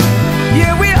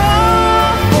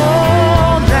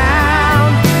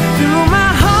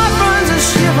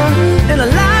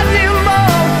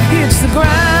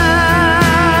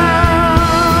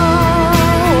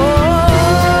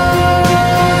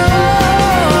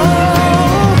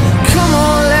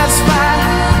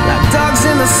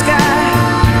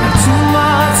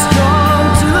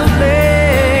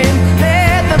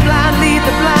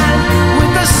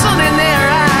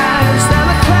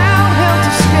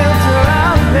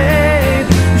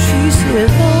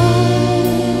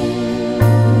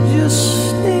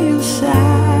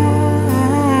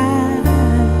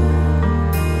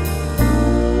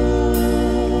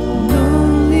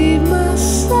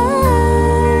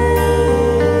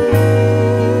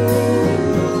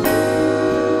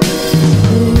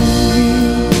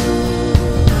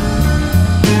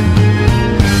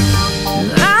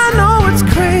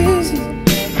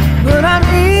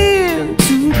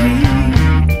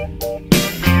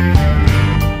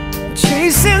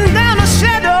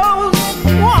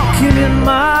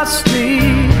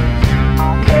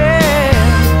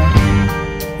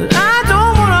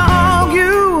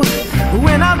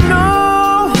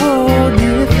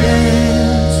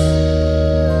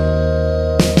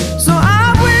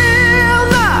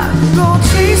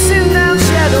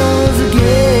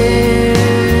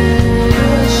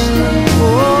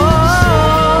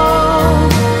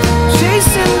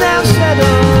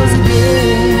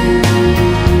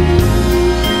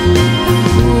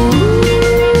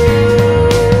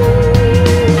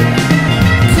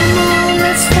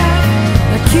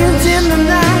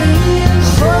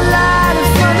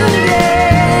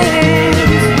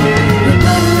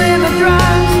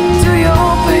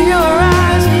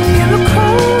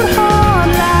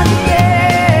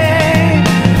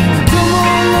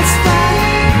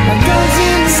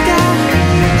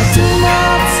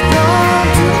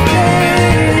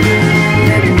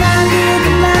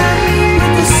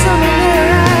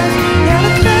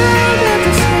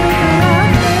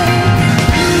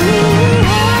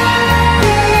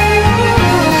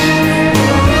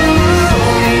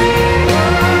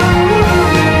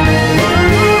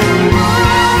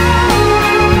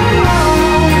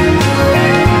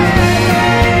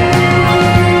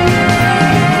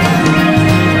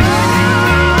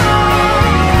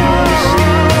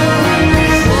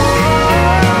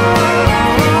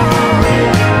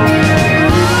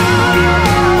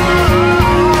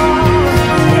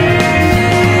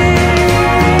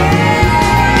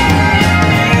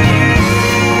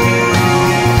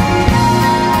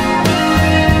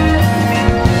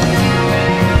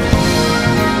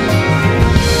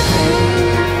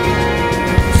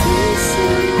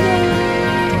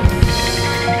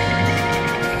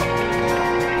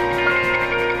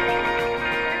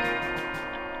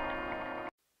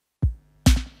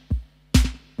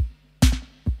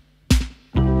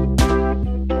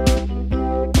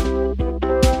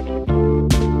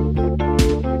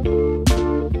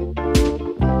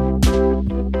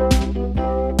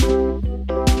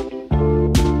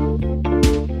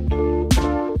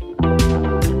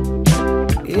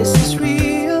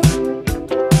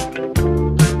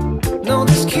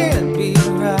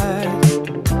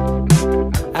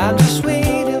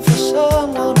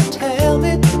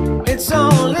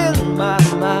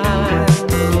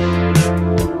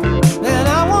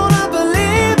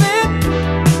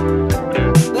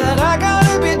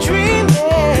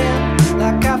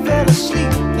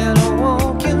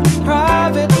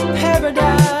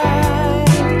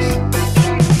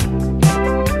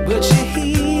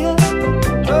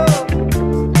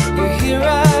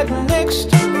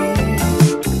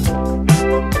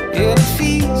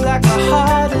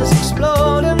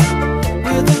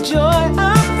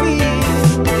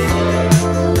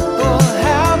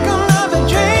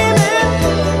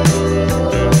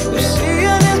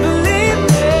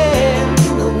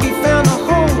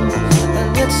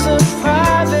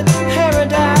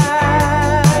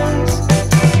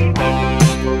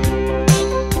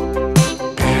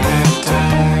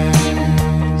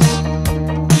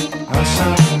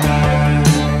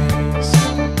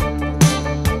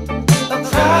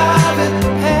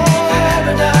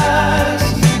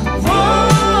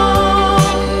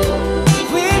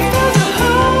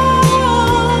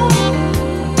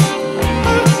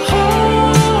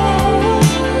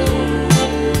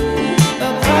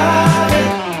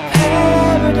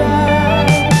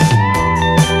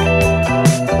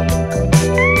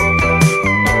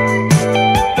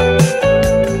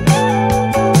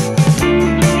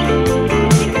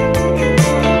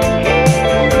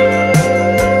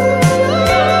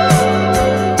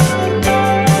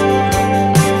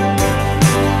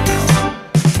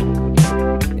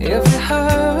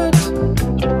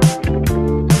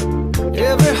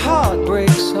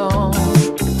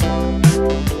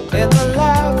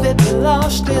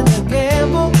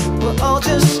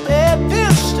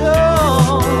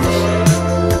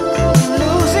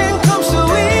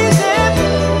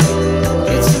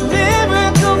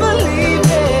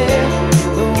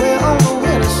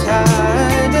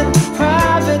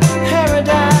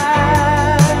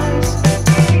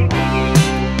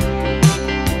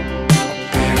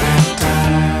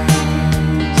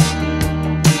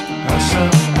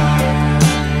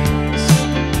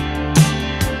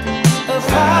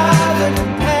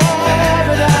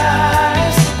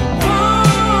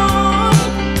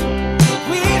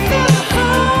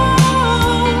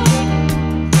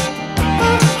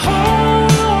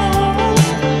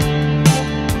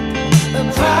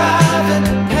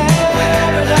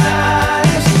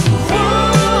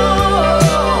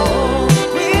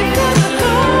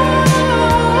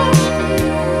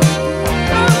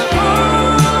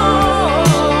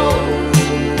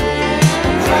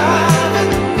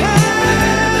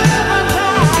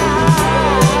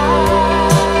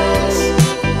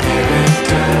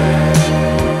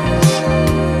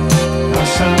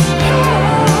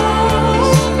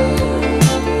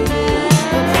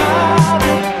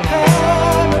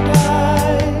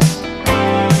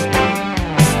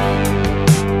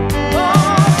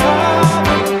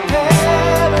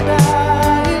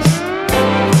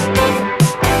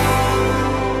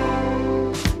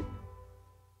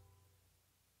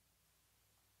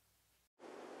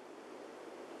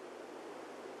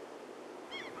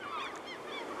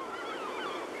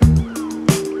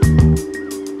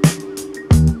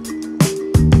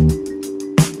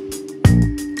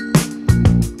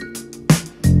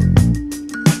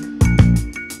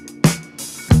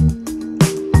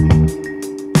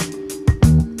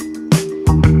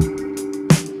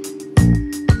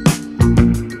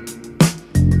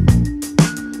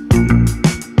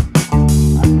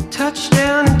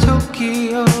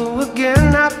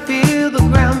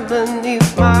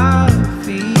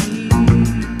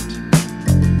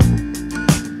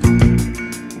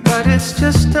 it's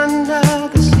just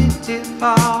another city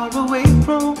far away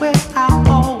from where I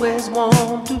always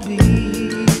want to be.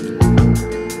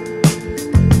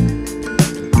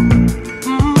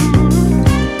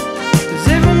 Cause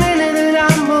every minute that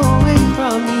I'm away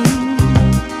from you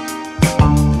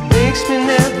makes me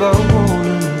never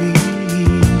wanna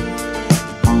leave.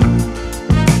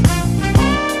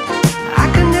 I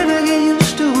can never get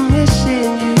used to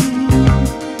missing you.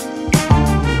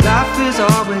 Life is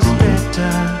always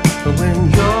better when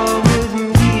you're with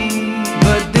me.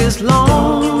 But this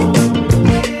long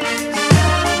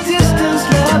distance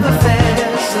love affair,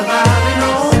 surviving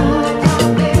on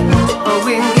a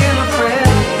wing and a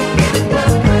prayer.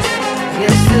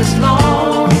 Yes, this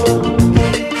long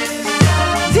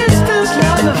distance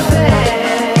love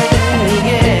affair,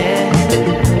 yeah.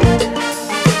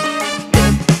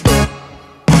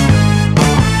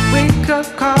 Wake up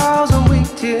calls and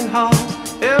waiting halls,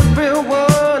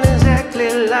 everyone exactly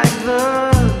like the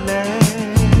last.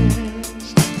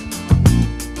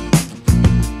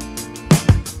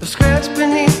 The scratch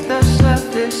beneath the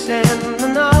surface and the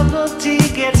novelty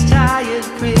gets tired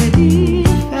pretty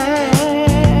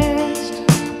fast.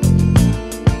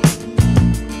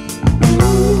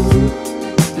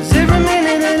 Cause every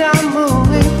minute that I'm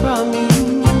away from you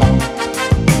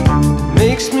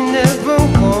makes me never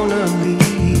wanna leave.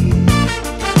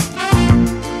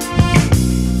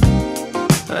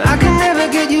 I can never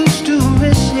get used to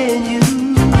missing you.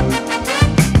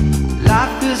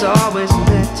 Life is always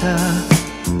better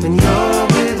when you're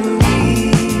with me.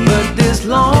 But this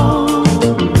long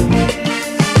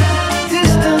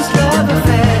distance love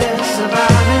affair,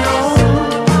 surviving on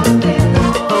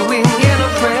a wing and a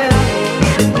prayer.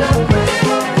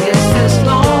 Yes, this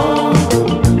long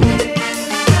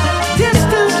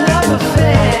distance love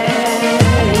affair,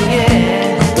 yeah.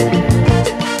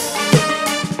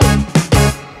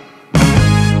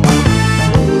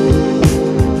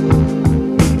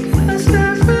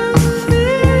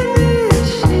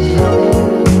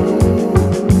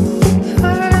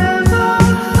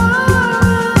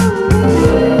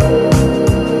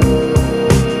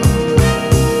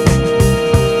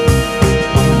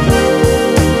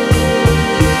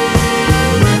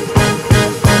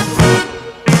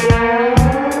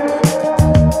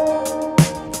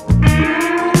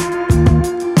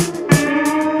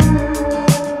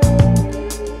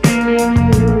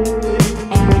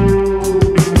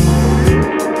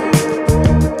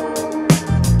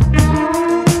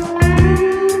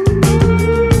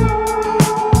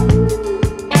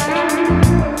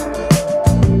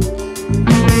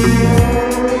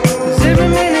 Cause every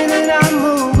minute that I'm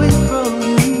away from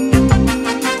you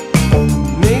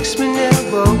makes me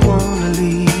never wanna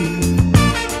leave.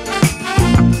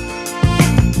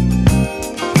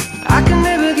 I can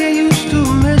never get used to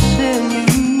missing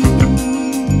you.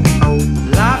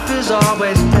 Life is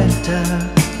always better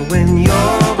when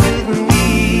you're with me.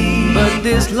 But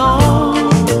this long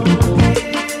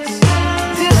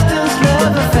distance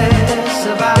love affair,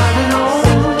 surviving on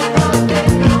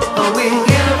a wing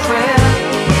and a prayer.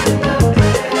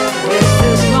 Yes,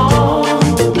 this long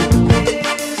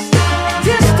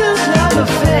distance love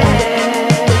affair,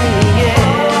 yeah.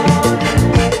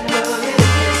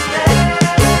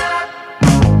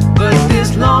 But this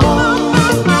long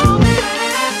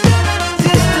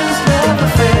distance love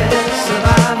affair,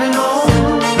 surviving on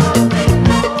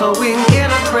a wing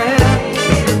and a prayer.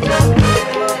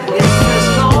 Yes, this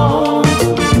long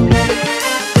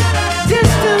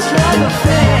distance love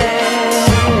affair,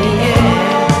 yeah.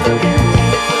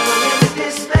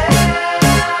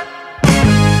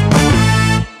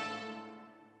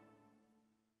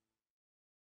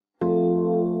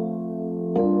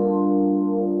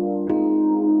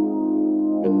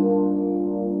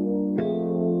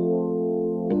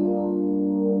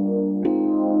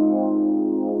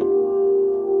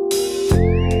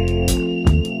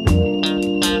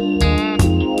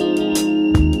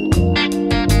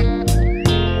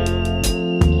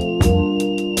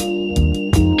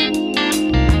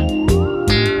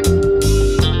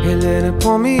 Hey, let it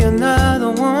pour me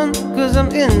another one, cause I'm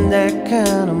in that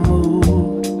kind of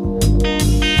mood.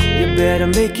 You better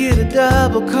make it a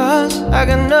double, cause I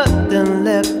got nothing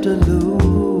left to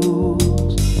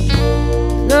lose.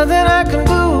 Nothing I can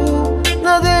do,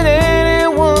 nothing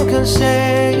anyone can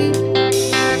say.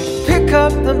 Pick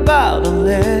up the bottle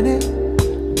and it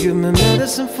give me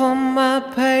medicine for my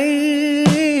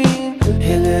pain.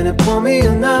 Hey, let it pour me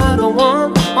another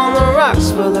one, on the rocks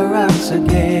for the rocks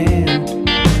again.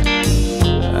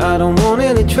 I don't want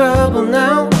any trouble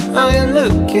now, I ain't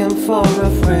looking for a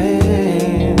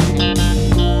friend.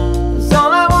 'Cause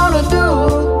all I wanna do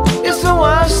is to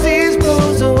wash these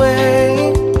blues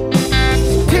away.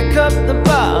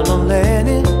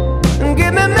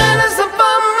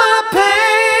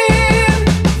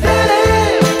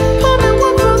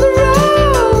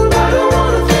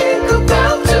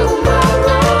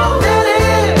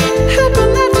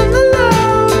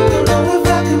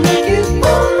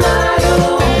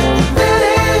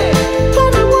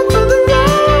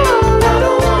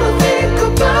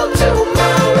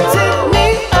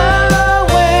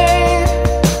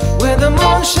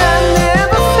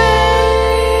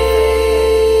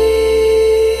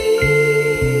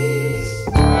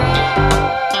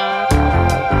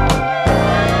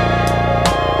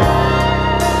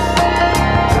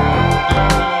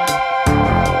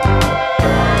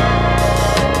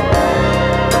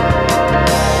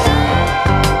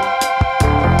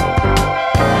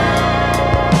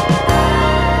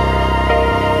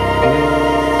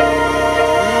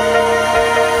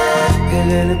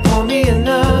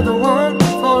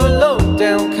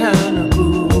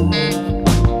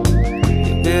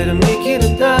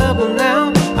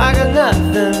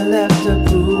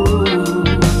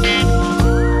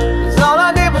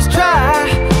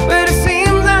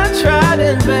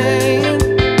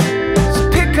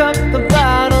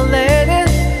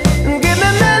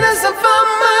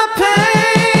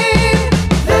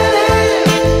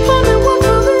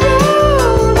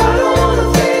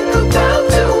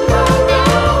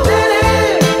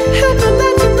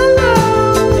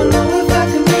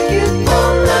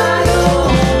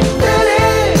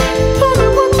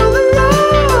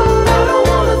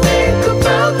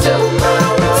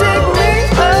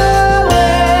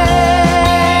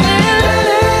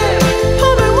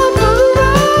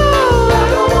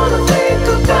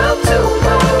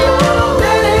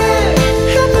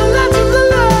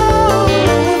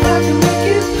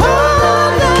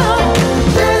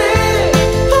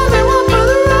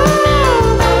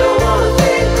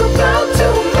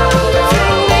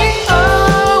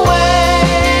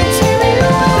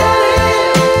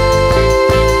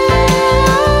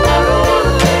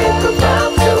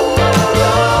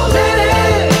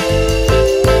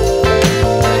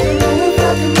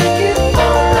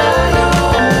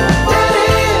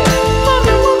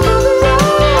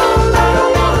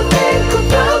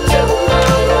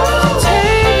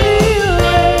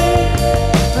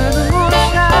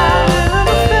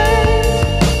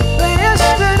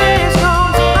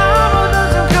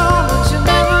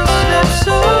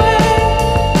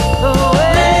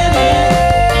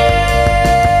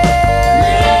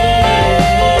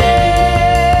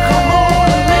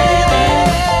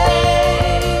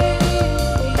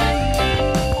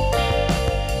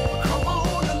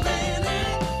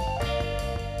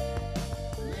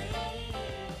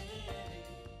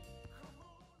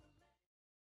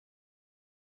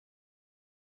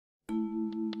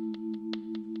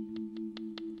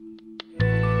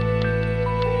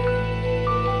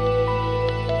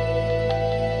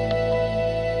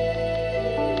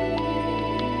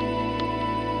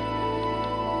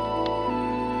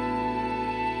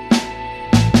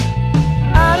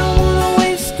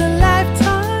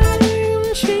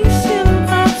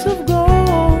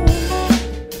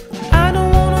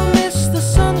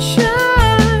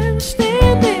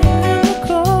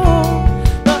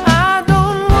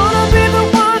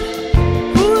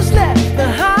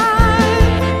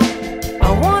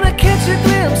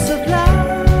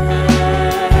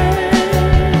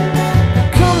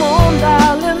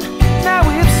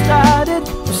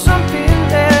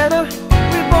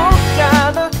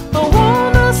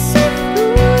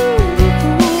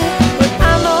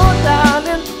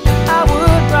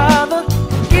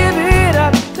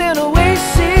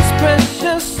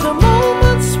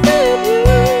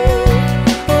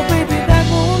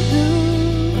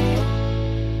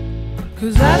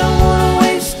 don't wanna